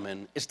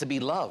 gentlemen, is to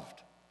be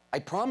loved. I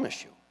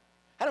promise you.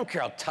 I don't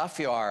care how tough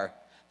you are.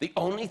 The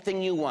only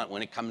thing you want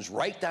when it comes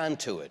right down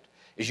to it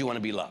is you want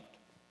to be loved.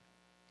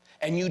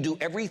 And you do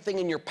everything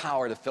in your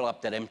power to fill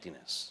up that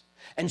emptiness.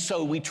 And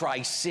so we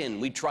try sin,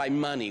 we try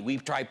money, we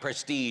try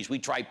prestige, we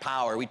try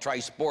power, we try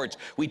sports,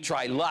 we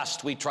try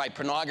lust, we try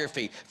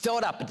pornography. Fill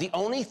it up. But the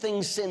only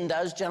thing sin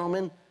does,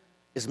 gentlemen,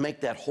 is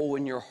make that hole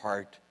in your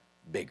heart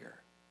bigger.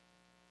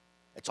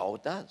 That's all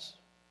it does.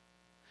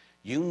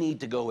 You need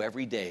to go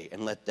every day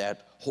and let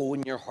that hole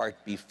in your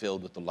heart be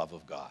filled with the love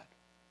of God.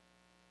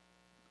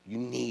 You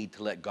need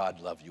to let God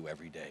love you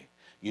every day.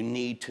 You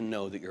need to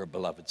know that you're a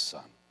beloved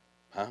son.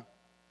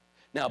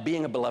 Now,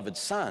 being a beloved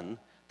son,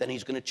 then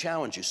he's going to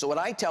challenge you. So what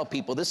I tell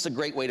people, this is a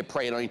great way to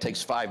pray. It only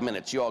takes 5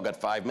 minutes. You all got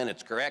 5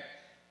 minutes, correct?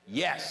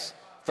 Yes.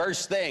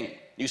 First thing,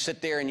 you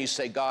sit there and you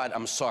say, God,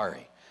 I'm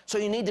sorry. So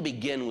you need to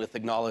begin with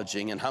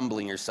acknowledging and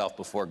humbling yourself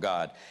before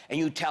God. And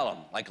you tell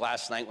him, like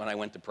last night when I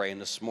went to pray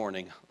and this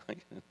morning,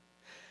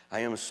 I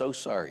am so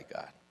sorry,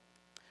 God.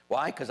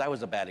 Why? Because I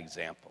was a bad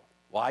example.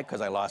 Why?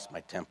 Because I lost my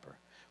temper.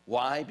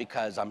 Why?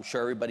 Because I'm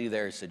sure everybody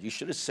there said, you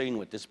should have seen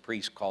what this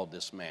priest called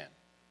this man.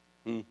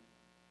 It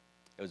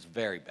was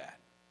very bad.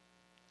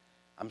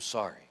 I'm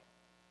sorry.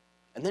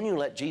 And then you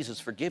let Jesus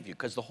forgive you,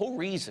 because the whole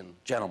reason,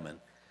 gentlemen,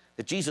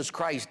 that Jesus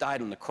Christ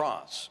died on the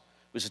cross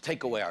was to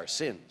take away our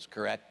sins,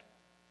 correct?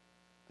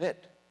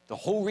 The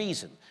whole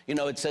reason.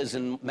 It says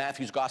in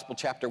Matthew's Gospel,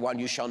 chapter 1,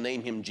 you shall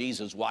name him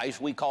Jesus. Why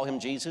should we call him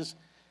Jesus?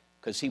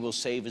 Because he will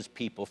save his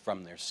people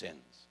from their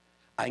sins.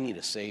 I need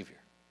a Savior.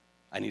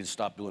 I need to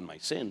stop doing my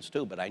sins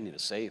too, but I need a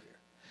Savior.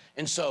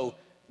 And so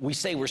we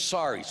say we're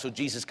sorry so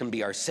Jesus can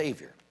be our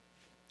Savior.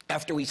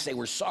 After we say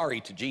we're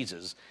sorry to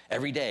Jesus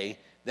every day,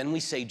 then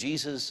we say,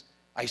 Jesus,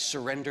 I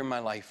surrender my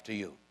life to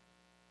you.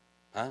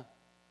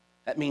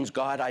 That means,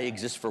 God, I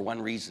exist for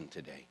one reason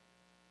today,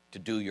 to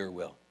do your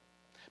will.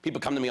 People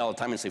come to me all the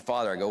time and say,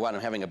 Father, I go, what, I'm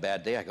having a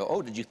bad day. I go,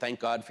 oh, did you thank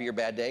God for your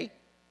bad day?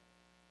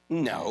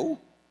 No.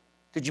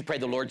 Did you pray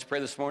the Lord's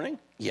Prayer this morning?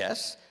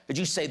 Yes. Did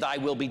you say, thy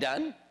will be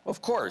done?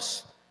 Of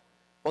course.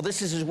 Well,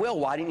 this is his will.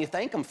 Why didn't you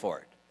thank him for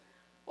it?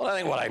 Well, I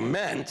think what I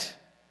meant.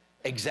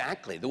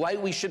 Exactly. The way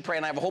we should pray,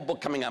 and I have a whole book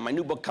coming out. My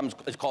new book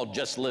is called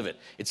Just Live It.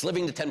 It's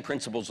living the 10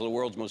 principles of the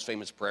world's most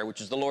famous prayer,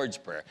 which is the Lord's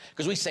Prayer.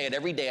 Because we say it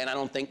every day, and I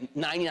don't think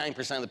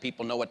 99% of the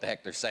people know what the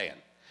heck they're saying.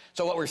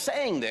 So what we're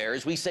saying there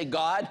is we say,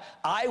 God,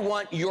 I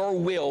want your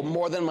will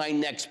more than my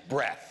next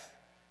breath.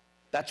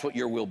 That's what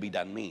your will be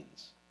done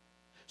means.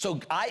 So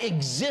I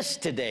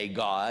exist today,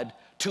 God,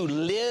 to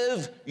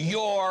live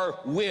your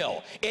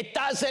will. It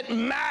doesn't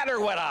matter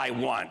what I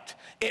want.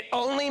 It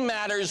only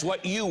matters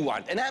what you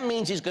want. And that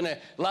means he's going to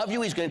love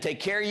you. He's going to take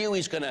care of you.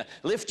 He's going to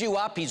lift you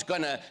up. He's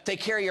going to take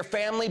care of your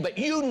family. But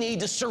you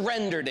need to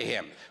surrender to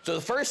him. So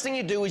the first thing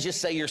you do is you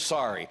say you're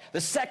sorry.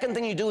 The second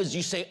thing you do is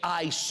you say,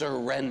 I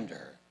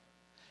surrender.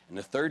 And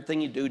the third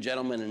thing you do,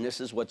 gentlemen, and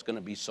this is what's going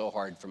to be so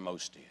hard for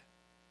most of you.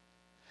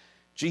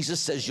 Jesus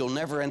says you'll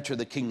never enter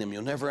the kingdom.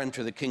 You'll never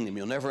enter the kingdom.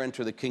 You'll never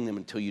enter the kingdom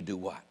until you do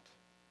what?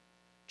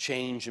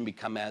 Change and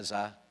become as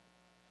a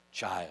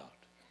child.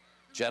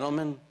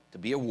 Gentlemen, to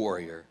be a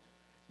warrior,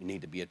 you need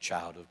to be a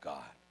child of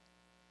God.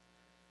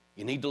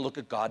 You need to look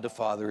at God the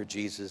Father, or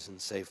Jesus, and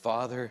say,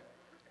 Father,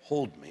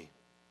 hold me.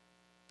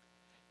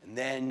 And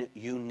then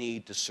you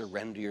need to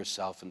surrender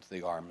yourself into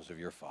the arms of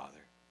your Father.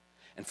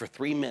 And for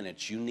 3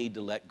 minutes, you need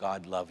to let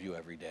God love you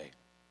every day.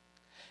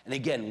 And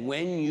again,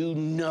 when you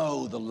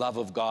know the love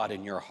of God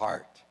in your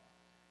heart,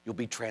 you'll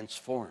be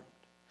transformed.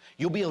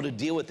 You'll be able to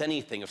deal with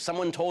anything. If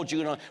someone told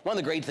you, one of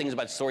the great things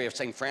about the story of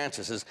St.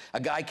 Francis is a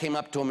guy came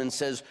up to him and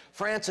says,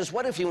 Francis,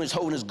 what if he was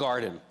hoeing his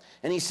garden?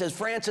 And he says,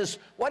 Francis,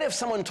 what if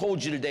someone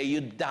told you today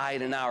you'd die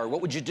in an hour?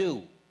 What would you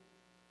do?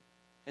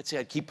 He'd say,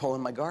 I'd keep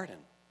hoeing my garden.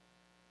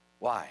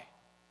 Why?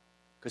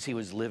 Because he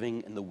was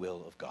living in the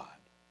will of God.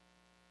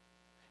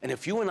 And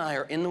if you and I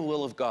are in the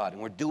will of God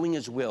and we're doing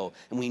his will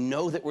and we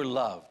know that we're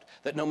loved,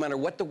 that no matter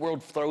what the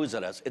world throws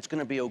at us, it's going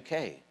to be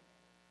okay.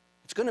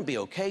 It's going to be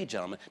okay,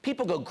 gentlemen.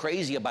 People go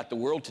crazy about the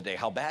world today,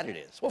 how bad it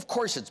is. Well, of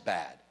course it's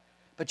bad.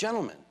 But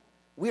gentlemen,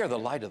 we are the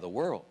light of the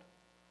world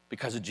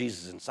because of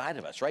Jesus inside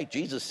of us, right?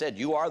 Jesus said,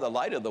 you are the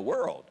light of the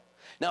world.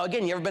 Now,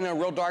 again, you ever been in a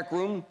real dark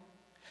room?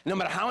 No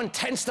matter how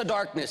intense the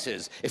darkness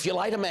is, if you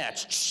light a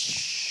match,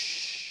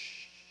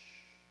 shh,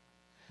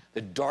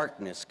 the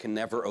darkness can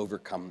never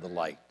overcome the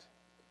light.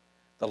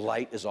 The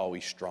light is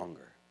always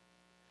stronger.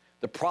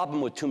 The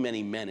problem with too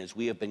many men is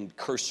we have been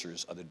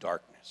cursors of the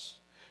darkness.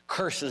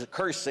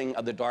 Cursing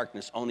of the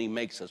darkness only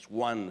makes us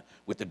one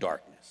with the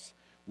darkness.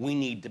 We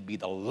need to be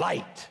the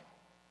light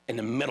in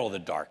the middle of the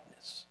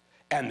darkness.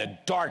 And the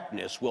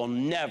darkness will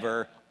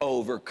never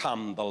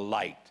overcome the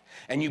light.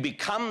 And you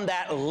become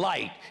that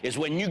light is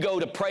when you go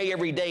to pray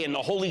every day and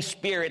the Holy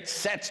Spirit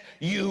sets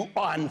you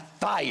on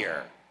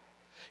fire.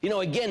 You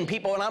know, again,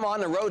 people, when I'm on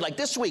the road, like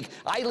this week,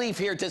 I leave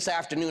here this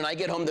afternoon, I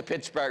get home to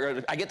Pittsburgh,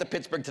 or I get to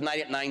Pittsburgh tonight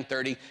at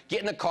 9:30,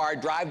 get in a car,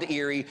 drive to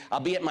Erie, I'll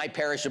be at my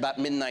parish about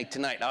midnight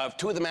tonight. I'll have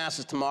 2 of the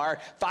masses tomorrow,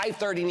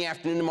 5:30 in the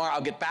afternoon tomorrow,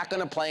 I'll get back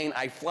on a plane,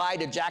 I fly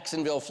to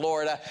Jacksonville,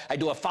 Florida, I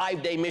do a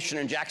 5-day mission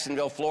in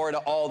Jacksonville, Florida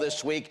all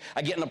this week,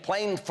 I get in a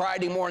plane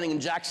Friday morning in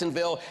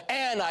Jacksonville,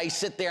 and I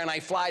sit there and I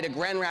fly to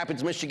Grand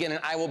Rapids, Michigan, and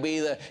I will be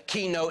the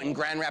keynote in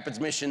Grand Rapids,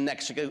 Michigan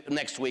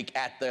next week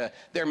at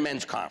their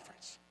men's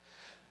conference.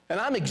 And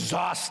I'm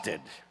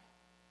exhausted.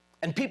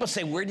 And people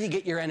say, where do you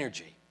get your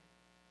energy?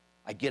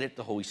 I get it,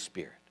 the Holy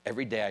Spirit.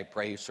 Every day I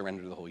pray,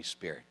 surrender to the Holy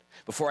Spirit.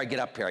 Before I get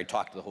up here, I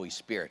talk to the Holy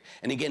Spirit.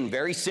 And again,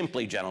 very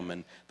simply,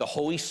 gentlemen, the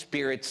Holy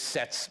Spirit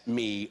sets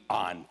me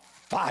on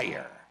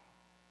fire.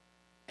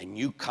 And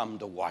you come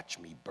to watch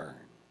me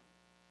burn.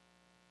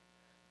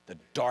 The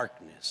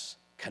darkness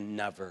can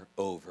never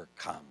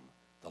overcome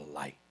the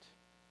light.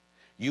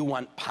 You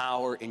want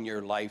power in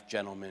your life,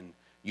 gentlemen,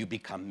 you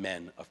become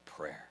men of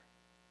prayer.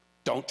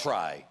 Don't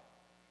try,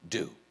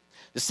 do.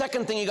 The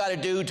second thing you got to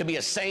do to be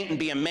a saint and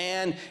be a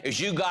man is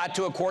you got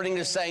to, according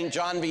to St.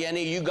 John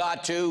Vianney, you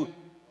got to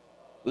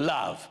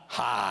love.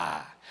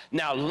 Ha!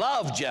 Now,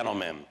 love,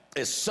 gentlemen,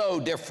 is so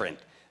different.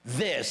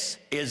 This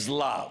is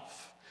love.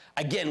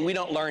 Again, we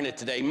don't learn it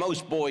today.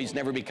 Most boys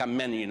never become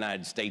men in the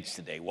United States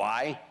today.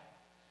 Why?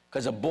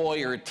 Because a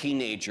boy or a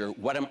teenager,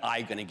 what am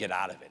I going to get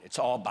out of it? It's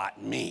all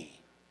about me.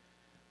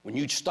 When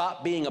you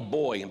stop being a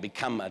boy and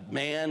become a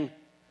man,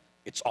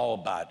 it's all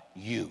about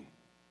you.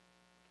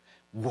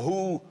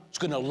 Who's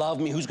going to love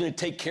me? Who's going to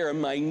take care of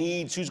my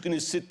needs? Who's going to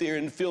sit there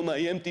and fill my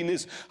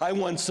emptiness? I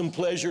want some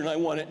pleasure and I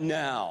want it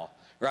now,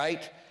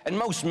 right? And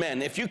most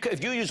men, if you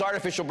use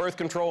artificial birth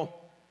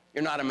control,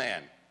 you're not a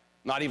man,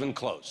 not even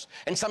close.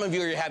 And some of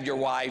you have your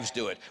wives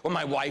do it. Well,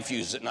 my wife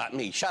uses it, not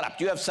me. Shut up.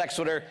 Do you have sex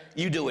with her?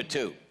 You do it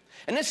too.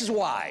 And this is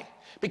why.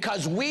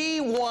 Because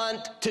we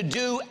want to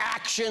do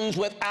actions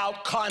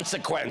without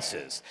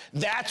consequences.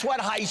 That's what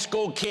high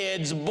school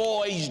kids,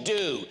 boys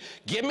do.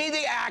 Give me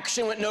the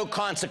action with no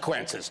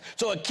consequences.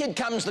 So a kid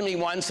comes to me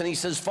once and he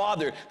says,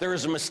 Father, there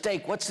is a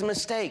mistake. What's the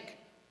mistake?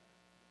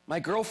 My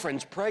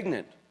girlfriend's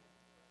pregnant.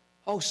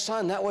 Oh,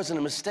 son, that wasn't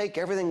a mistake.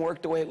 Everything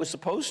worked the way it was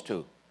supposed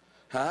to.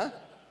 Huh?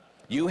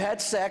 You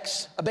had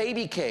sex, a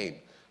baby came.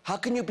 How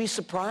can you be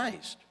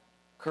surprised?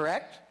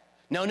 Correct?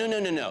 No.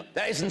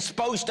 That isn't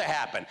supposed to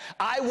happen.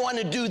 I want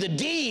to do the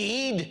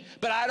deed,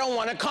 but I don't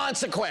want a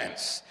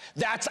consequence.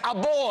 That's a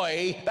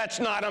boy, that's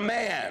not a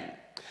man.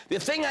 The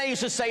thing I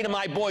used to say to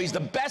my boys, the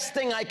best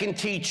thing I can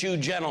teach you,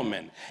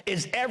 gentlemen,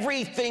 is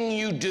everything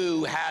you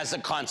do has a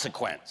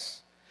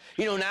consequence.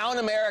 You know, now in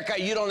America,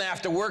 you don't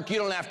have to work, you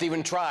don't have to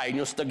even try, and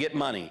you'll still get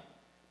money.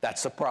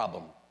 That's the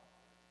problem.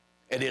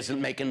 It isn't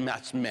making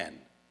us men.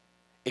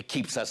 It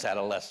keeps us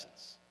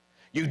adolescents.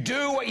 You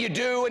do what you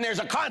do, and there's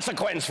a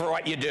consequence for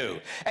what you do.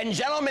 And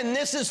gentlemen,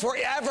 this is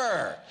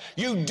forever.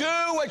 You do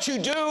what you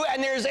do,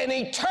 and there's an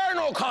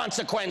eternal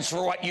consequence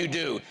for what you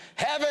do.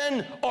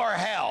 Heaven or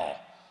hell.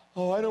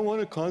 Oh, I don't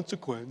want a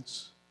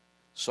consequence.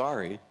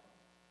 Sorry.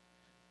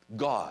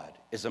 God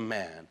is a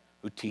man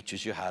who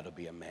teaches you how to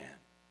be a man.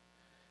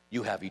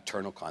 You have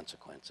eternal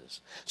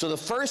consequences. So the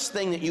first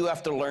thing that you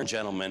have to learn,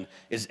 gentlemen,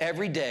 is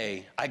every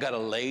day I got to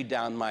lay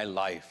down my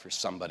life for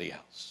somebody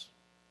else.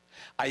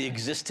 I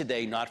exist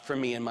today not for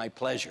me and my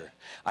pleasure.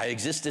 I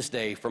exist this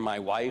day for my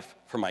wife,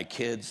 for my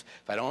kids.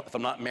 If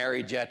I'm not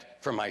married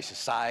yet, for my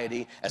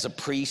society. As a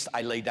priest,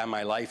 I lay down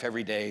my life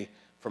every day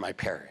for my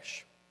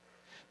parish.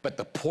 But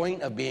the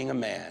point of being a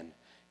man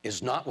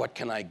is not what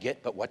can I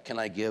get, but what can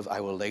I give?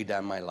 I will lay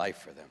down my life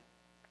for them.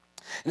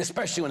 And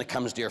especially when it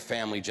comes to your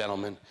family,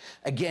 gentlemen.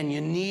 Again,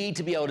 you need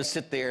to be able to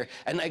sit there.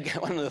 And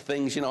one of the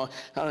things, you know,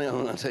 I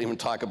don't want to even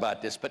talk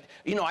about this, but,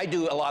 you know, I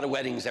do a lot of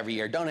weddings every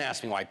year. Don't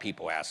ask me why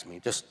people ask me.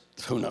 Just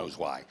who knows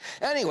why.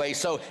 Anyway,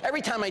 so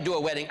every time I do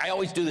a wedding, I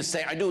always do the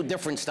same. I do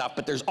different stuff,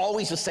 but there's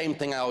always the same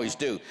thing I always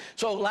do.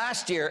 So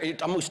last year,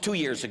 almost 2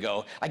 years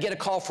ago, I get a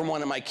call from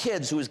one of my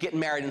kids who was getting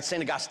married in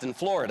St. Augustine,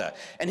 Florida.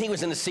 And he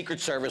was in the Secret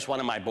Service, one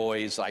of my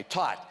boys I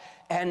taught.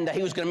 And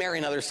he was going to marry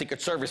another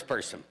Secret Service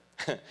person.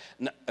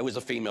 No, it was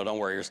a female, don't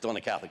worry, you're still in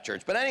the Catholic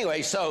Church. But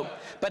anyway,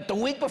 but the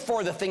week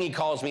before the thing, he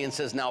calls me and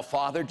says, now,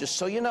 Father, just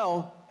so you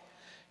know,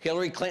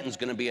 Hillary Clinton's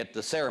going to be at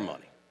the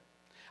ceremony.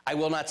 I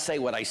will not say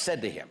what I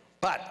said to him.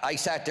 But I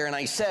sat there and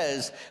I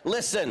says,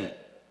 listen,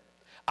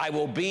 I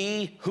will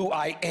be who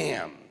I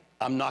am.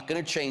 I'm not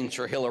going to change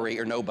for Hillary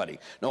or nobody.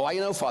 No, I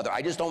know, Father.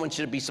 I just don't want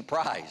you to be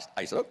surprised.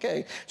 I said,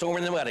 okay. So we're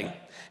in the wedding.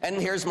 And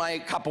here's my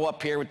couple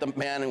up here with the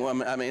man and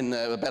woman, I mean,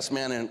 the best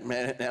man.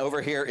 And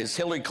over here is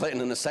Hillary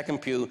Clinton in the second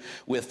pew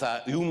with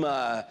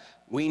Uma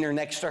Weiner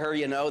next to her,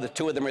 you know. The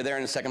two of them are there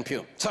in the second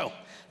pew. So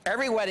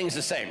every wedding's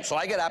the same. So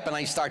I get up and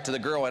I start to the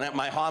girl, and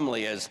my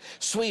homily is,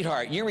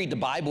 sweetheart, you read the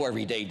Bible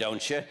every day,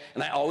 don't you?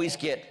 And I always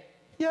get,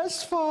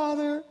 yes,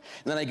 Father. And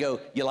then I go,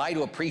 you lie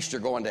to a priest,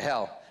 you're going to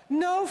hell.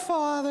 No,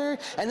 Father.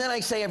 And then I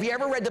say, have you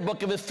ever read the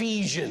book of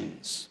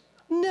Ephesians?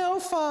 No,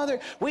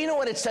 Father. Well, you know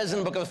what it says in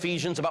the book of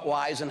Ephesians about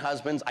wives and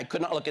husbands? I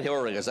could not look at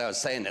Hillary as I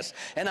was saying this.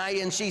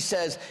 And she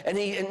says,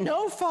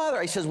 no, Father.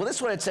 I says, well, this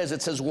is what it says.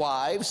 It says,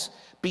 wives,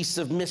 be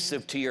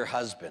submissive to your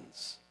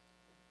husbands.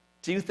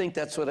 Do you think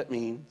that's what it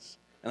means?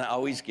 And I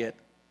always get,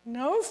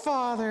 no,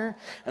 Father.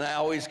 And I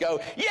always go,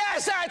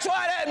 yes, that's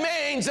what it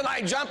means. And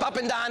I jump up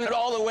and down at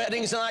all the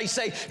weddings and I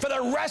say, for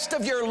the rest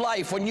of your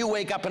life, when you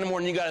wake up in the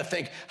morning, you got to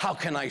think, how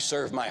can I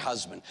serve my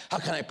husband? How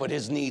can I put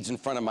his needs in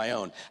front of my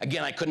own?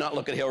 Again, I could not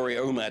look at Hillary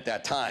or Uma at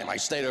that time. I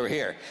stayed over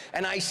here.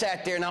 And I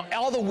sat there. Now,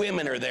 all the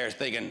women are there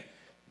thinking,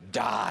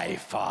 die,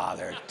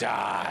 Father,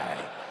 die.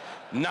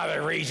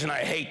 Another reason I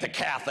hate the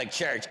Catholic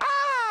Church.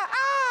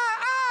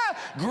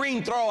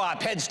 Green throw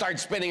up, head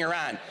starts spinning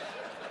around.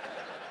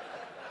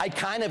 I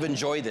kind of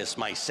enjoy this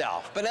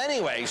myself. But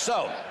anyway,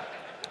 so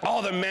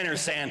all the men are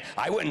saying,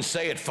 I wouldn't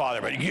say it, Father,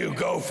 but you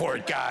go for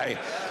it, guy.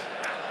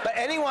 But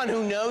anyone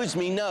who knows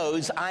me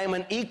knows I'm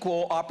an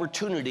equal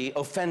opportunity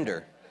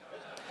offender.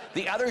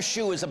 The other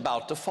shoe is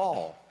about to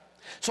fall.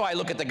 So I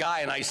look at the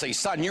guy and I say,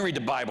 son, you read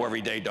the Bible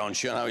every day,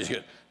 don't you? And I always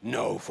get,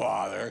 no,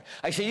 Father.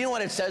 I say, you know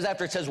what it says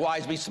after it says,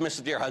 wives, be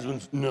submissive to your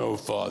husbands? No,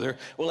 Father.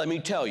 Well, let me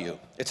tell you.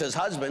 It says,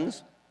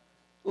 husbands,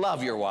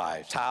 love your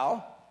wives.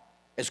 How?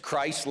 As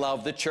Christ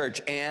loved the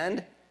church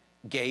and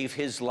gave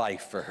his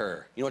life for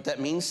her. You know what that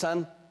means,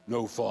 son?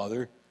 No,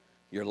 Father.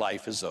 Your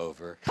life is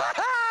over.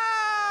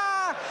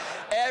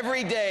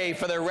 Every day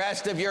for the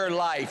rest of your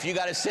life, you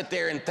got to sit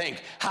there and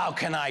think, how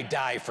can I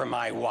die for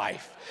my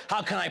wife?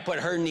 How can I put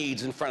her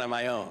needs in front of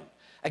my own?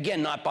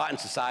 Again, not bought in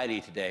society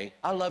today.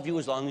 I'll love you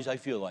as long as I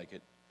feel like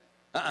it.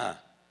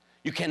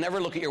 You can never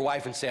look at your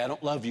wife and say, I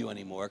don't love you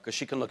anymore, because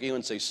she can look at you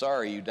and say,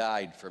 sorry, you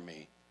died for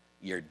me.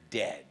 You're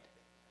dead.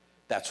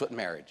 That's what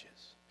marriage is.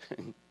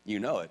 You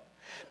know it.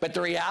 But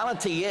the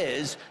reality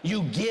is,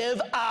 you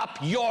give up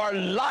your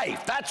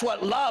life. That's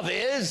what love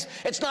is.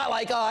 It's not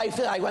like, oh, I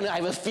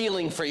have a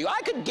feeling for you.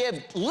 I could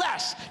give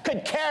less,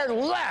 could care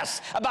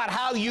less about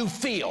how you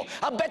feel.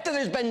 I'll bet that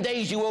there's been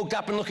days you woke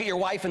up and look at your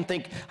wife and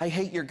think, I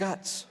hate your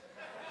guts.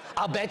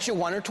 I'll bet you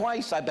one or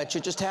twice. I bet you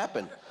it just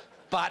happened.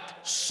 But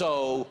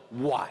so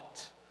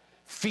what?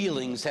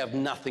 Feelings have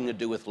nothing to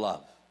do with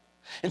love.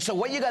 And so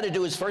what you got to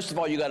do is, first of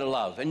all, you got to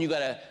love. And you got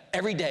to,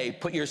 every day,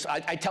 put your,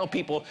 I tell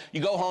people, you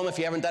go home, if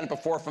you haven't done it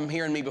before, from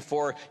hearing me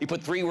before, you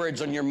put 3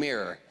 words on your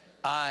mirror.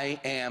 I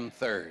am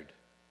third.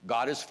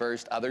 God is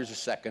first, others are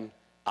second,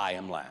 I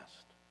am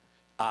last.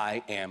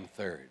 I am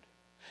third.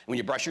 When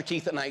you brush your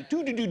teeth at night,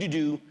 did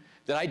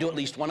I do at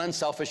least one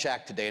unselfish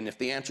act today? And if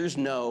the answer is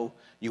no,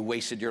 you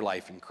wasted your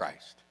life in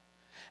Christ.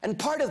 And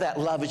part of that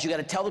love is you got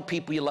to tell the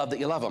people you love that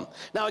you love them.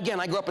 Now, again,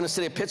 I grew up in the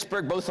city of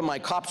Pittsburgh. Both of my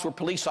cops were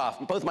police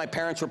officers. Both of my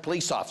parents were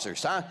police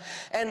officers, huh?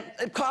 And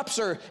cops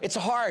are, it's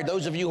hard.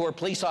 Those of you who are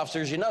police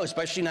officers, you know,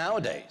 especially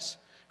nowadays,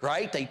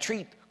 right? They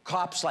treat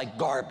cops like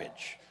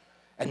garbage.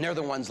 And they're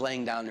the ones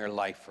laying down their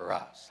life for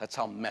us. That's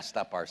how messed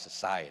up our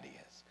society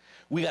is.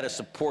 We got to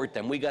support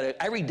them. We got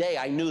to, every day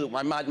I knew that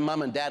when my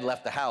mom and dad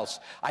left the house,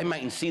 I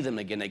mightn't see them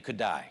again. They could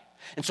die.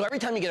 And so every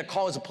time you get a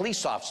call as a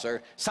police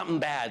officer, something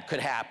bad could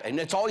happen. And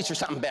it's always for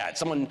something bad.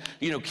 Someone,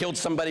 you know, killed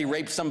somebody,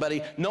 raped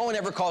somebody. No one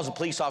ever calls a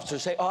police officer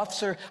and say,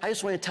 officer, I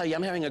just want to tell you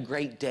I'm having a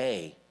great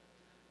day.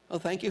 Oh,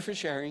 thank you for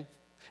sharing.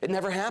 It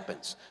never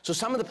happens. So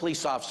some of the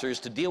police officers,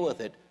 to deal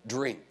with it,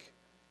 drink.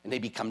 And they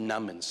become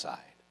numb inside,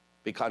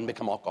 become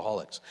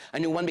alcoholics. I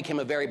knew one became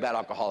a very bad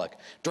alcoholic.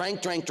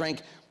 Drank,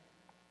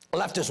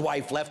 left his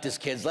wife, left his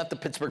kids, left the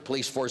Pittsburgh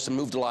police force and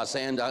moved to Las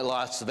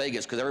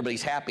Vegas because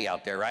everybody's happy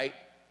out there, right?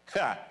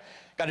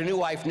 Got a new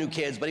wife, new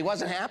kids, but he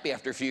wasn't happy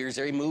after a few years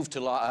there. He moved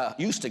to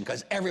Houston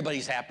because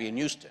everybody's happy in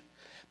Houston.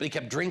 But he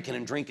kept drinking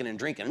and drinking and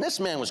drinking. And this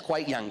man was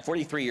quite young,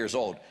 43 years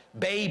old,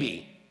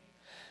 baby.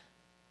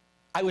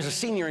 I was a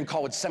senior in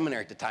college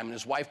seminary at the time, and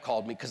his wife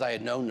called me because I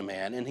had known the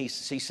man, and he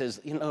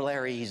says, you know,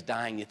 Larry, he's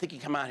dying. You think you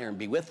come out here and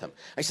be with him?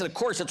 I said, of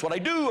course, that's what I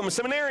do. I'm a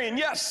seminarian,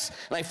 yes.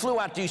 And I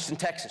flew out to Houston,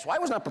 Texas. Well, I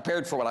was not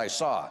prepared for what I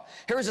saw.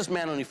 Here was this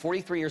man, only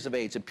 43 years of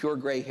age, had pure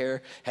gray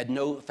hair, had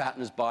no fat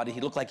in his body.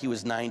 He looked like he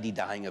was 90,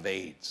 dying of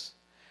AIDS.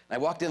 And I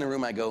walked in the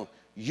room, I go,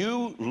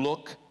 you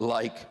look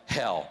like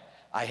hell.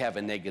 I have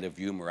a negative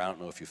humor. I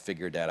don't know if you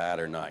figured that out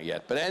or not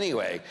yet. But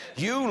anyway,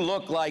 you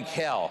look like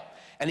hell.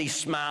 And he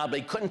smiled, but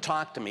he couldn't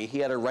talk to me. He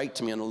had to write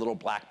to me on a little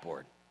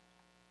blackboard.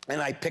 And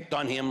I picked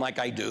on him like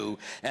I do,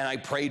 and I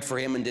prayed for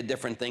him and did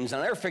different things. And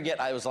I'll never forget,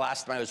 it was the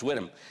last time I was with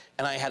him,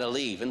 and I had to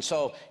leave. And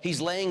so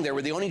he's laying there.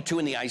 We're the only two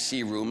in the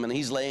IC room, and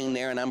he's laying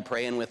there, and I'm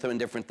praying with him and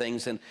different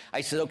things. And I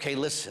said, okay,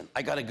 listen,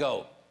 I got to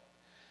go.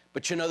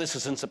 But you know, this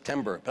is in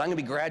September, but I'm going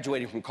to be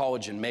graduating from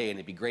college in May, and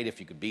it'd be great if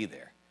you could be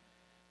there.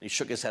 And he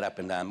shook his head up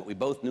and down, but we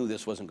both knew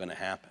this wasn't going to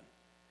happen.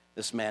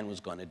 This man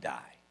was going to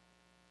die.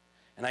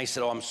 And I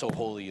said, oh, I'm so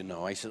holy, you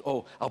know. I said,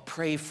 oh, I'll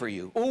pray for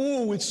you.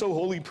 Oh, it's so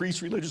holy,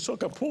 priest, religious,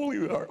 look how holy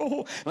you are.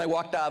 Oh, and I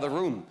walked out of the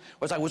room.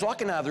 As I was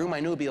walking out of the room,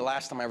 I knew it would be the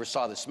last time I ever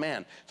saw this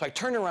man. So I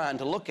turned around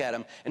to look at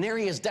him, and there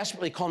he is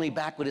desperately calling me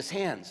back with his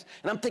hands.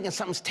 And I'm thinking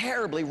something's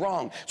terribly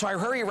wrong. So I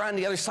hurry around to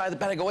the other side of the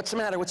bed. I go, what's the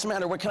matter? What's the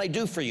matter? What can I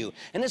do for you?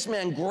 And this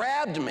man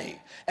grabbed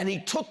me, and he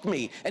took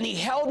me, and he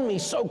held me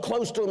so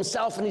close to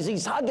himself, and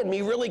he's hugging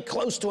me really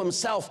close to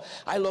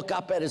himself. I look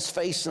up at his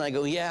face, and I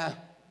go, yeah,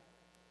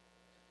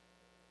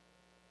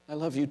 I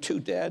love you too,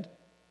 Dad.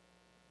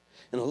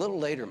 And a little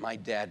later, my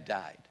dad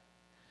died.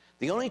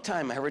 The only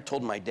time I ever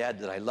told my dad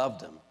that I loved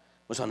him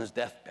was on his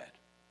deathbed.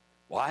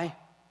 Why?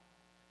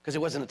 Because he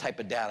wasn't the type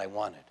of dad I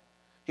wanted.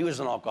 He was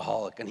an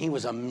alcoholic, and he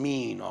was a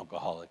mean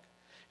alcoholic.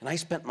 And I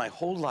spent my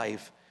whole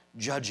life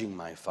judging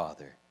my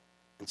father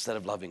instead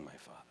of loving my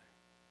father.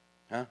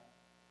 Huh?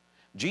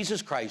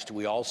 Jesus Christ, who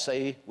we all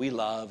say we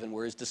love, and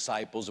we're his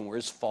disciples, and we're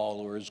his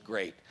followers,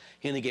 great.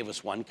 He only gave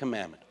us one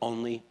commandment,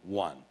 only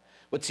one.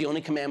 What's the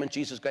only commandment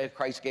Jesus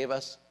Christ gave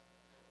us?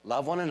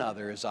 Love one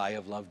another as I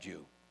have loved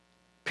you,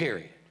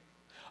 period.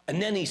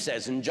 And then he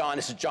says in John,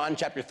 this is John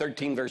chapter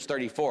 13, verse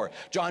 34.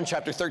 John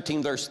chapter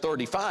 13, verse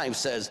 35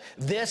 says,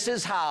 this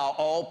is how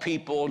all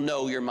people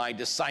know you're my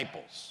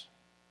disciples,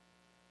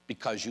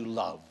 because you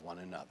love one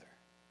another,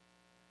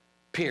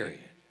 period.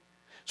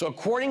 So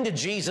according to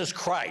Jesus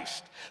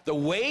Christ, the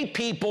way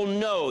people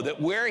know that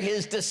we're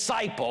his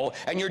disciple,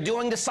 and you're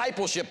doing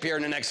discipleship here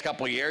in the next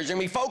couple of years, you're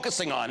going to be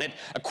focusing on it,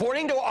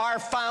 according to our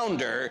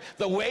founder,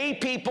 the way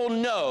people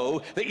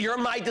know that you're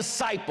my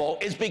disciple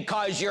is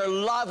because you're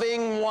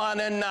loving one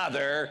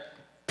another,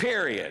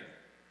 period.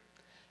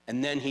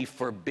 And then he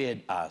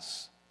forbid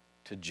us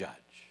to judge.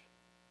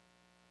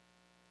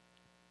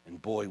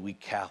 And boy, we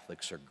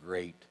Catholics are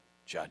great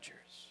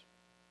judgers,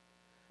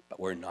 but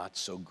we're not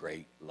so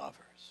great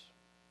lovers.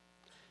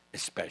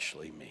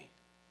 Especially me.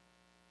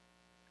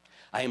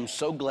 I am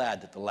so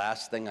glad that the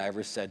last thing I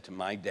ever said to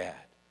my dad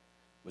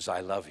was,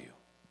 I love you.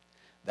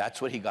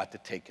 That's what he got to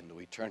take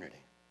into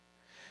eternity.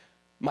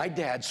 My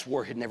dad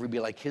swore he'd never be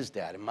like his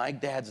dad. And my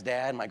dad's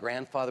dad, my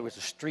grandfather, was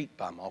a street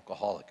bum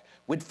alcoholic.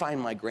 We'd find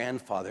my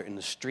grandfather in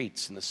the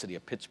streets in the city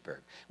of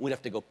Pittsburgh. We'd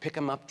have to go pick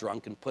him up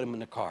drunk and put him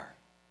in the car.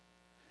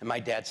 And my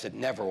dad said,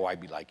 never will I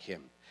be like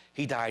him.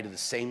 He died of the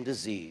same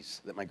disease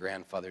that my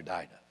grandfather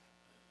died of.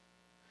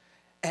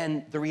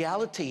 And the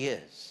reality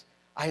is,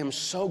 I am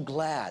so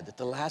glad that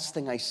the last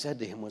thing I said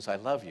to him was, I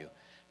love you.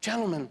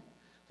 Gentlemen,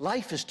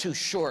 life is too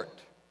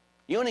short.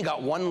 You only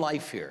got one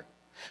life here.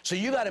 So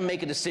you got to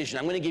make a decision.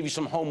 I'm going to give you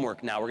some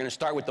homework now. We're going to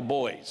start with the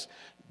boys.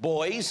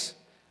 Boys,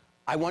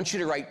 I want you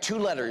to write 2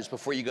 letters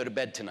before you go to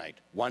bed tonight.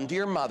 One to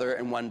your mother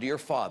and one to your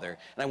father.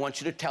 And I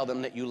want you to tell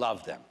them that you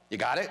love them. You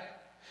got it?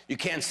 You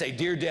can't say,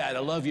 dear Dad, I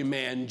love you,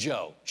 man,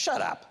 Joe.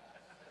 Shut up.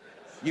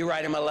 You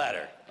write him a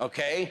letter,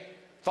 okay?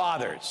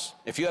 Fathers,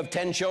 if you have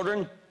 10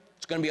 children,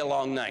 it's going to be a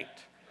long night.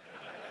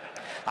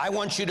 I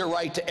want you to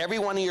write to every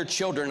one of your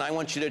children. I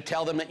want you to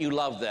tell them that you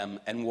love them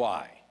and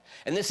why.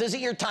 And this isn't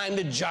your time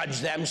to judge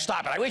them.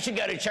 Stop it. I wish you'd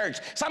go to church.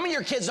 Some of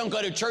your kids don't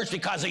go to church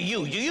because of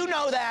you. Do you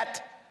know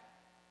that?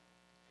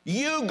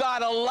 You got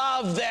to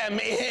love them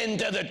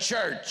into the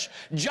church.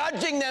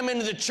 Judging them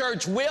into the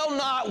church will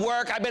not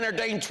work. I've been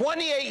ordained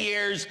 28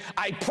 years.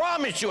 I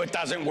promise you it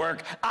doesn't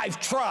work. I've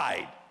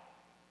tried.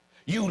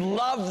 You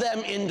love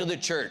them into the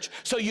church.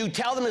 So you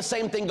tell them the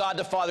same thing God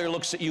the Father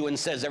looks at you and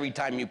says every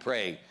time you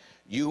pray.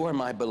 You are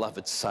my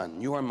beloved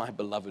son. You are my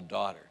beloved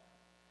daughter.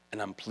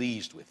 And I'm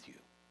pleased with you.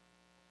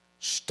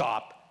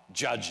 Stop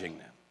judging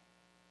them.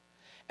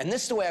 And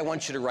this is the way I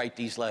want you to write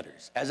these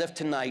letters. As if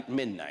tonight,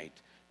 midnight,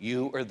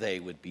 you or they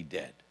would be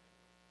dead.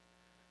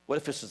 What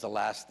if this is the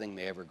last thing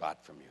they ever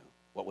got from you?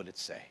 What would it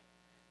say?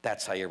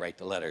 That's how you write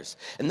the letters.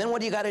 And then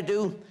what you got to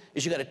do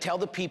is you got to tell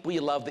the people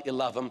you love that you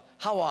love them.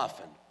 How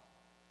often?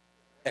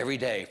 Every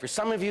day. For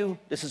some of you,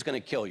 this is going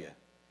to kill you,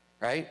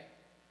 right?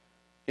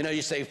 You know,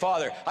 you say,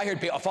 Father, I heard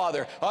people,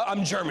 Father,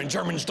 I'm German.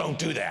 Germans don't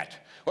do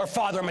that. Or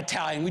Father, I'm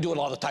Italian. We do it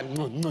all the time.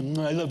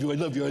 I love you, I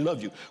love you, I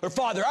love you. Or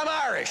Father, I'm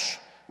Irish.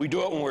 We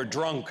do it when we're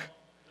drunk.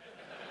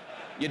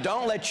 You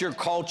don't let your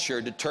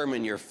culture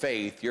determine your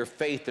faith. Your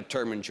faith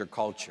determines your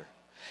culture.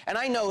 And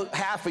I know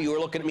half of you are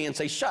looking at me and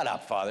say, shut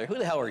up, Father. Who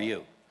the hell are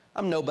you?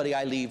 I'm nobody.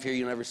 I leave here.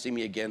 You'll never see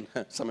me again.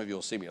 Some of you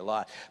will see me a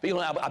lot. But you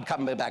know, I'm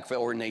coming back for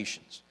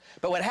ordinations.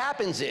 But what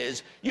happens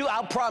is,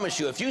 I'll promise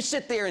you, if you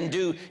sit there and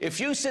do this,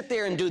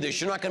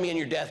 you're not going to be on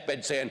your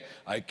deathbed saying,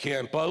 I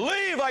can't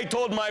believe I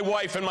told my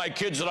wife and my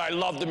kids that I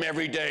loved them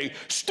every day.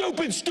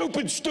 Stupid,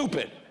 stupid,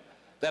 stupid.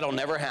 That'll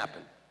never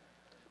happen.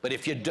 But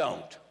if you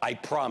don't, I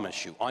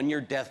promise you, on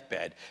your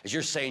deathbed, as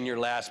you're saying your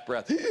last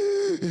breath,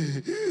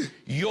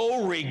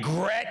 you'll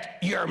regret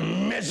your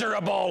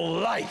miserable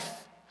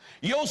life.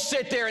 You'll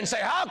sit there and say,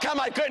 how come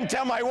I couldn't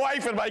tell my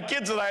wife and my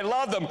kids that I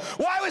love them?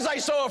 Why was I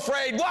so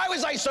afraid? Why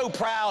was I so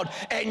proud?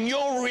 And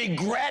you'll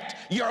regret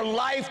your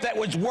life that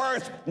was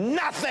worth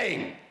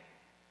nothing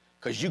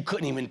because you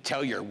couldn't even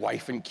tell your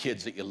wife and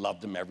kids that you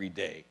loved them every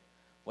day.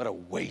 What a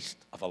waste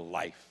of a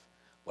life.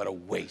 What a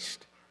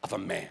waste of a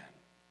man.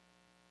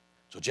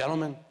 So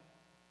gentlemen,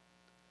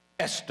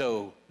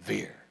 esto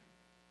vir.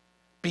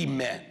 Be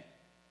men.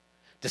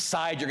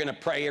 Decide you're going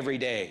to pray every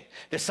day.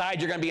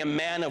 Decide you're going to be a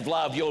man of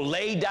love. You'll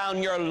lay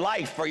down your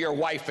life for your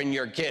wife and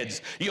your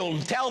kids. You'll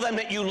tell them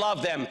that you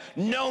love them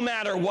no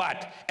matter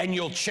what, and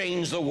you'll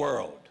change the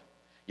world.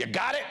 You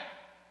got it?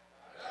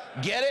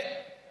 Get it?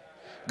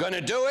 Going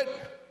to do it?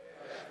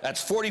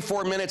 That's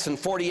 44 minutes and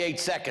 48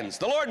 seconds.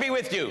 The Lord be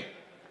with you.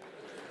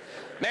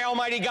 May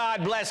Almighty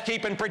God bless,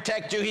 keep, and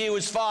protect you. He who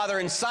is Father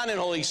and Son and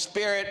Holy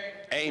Spirit.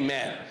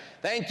 Amen.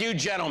 Thank you,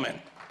 gentlemen.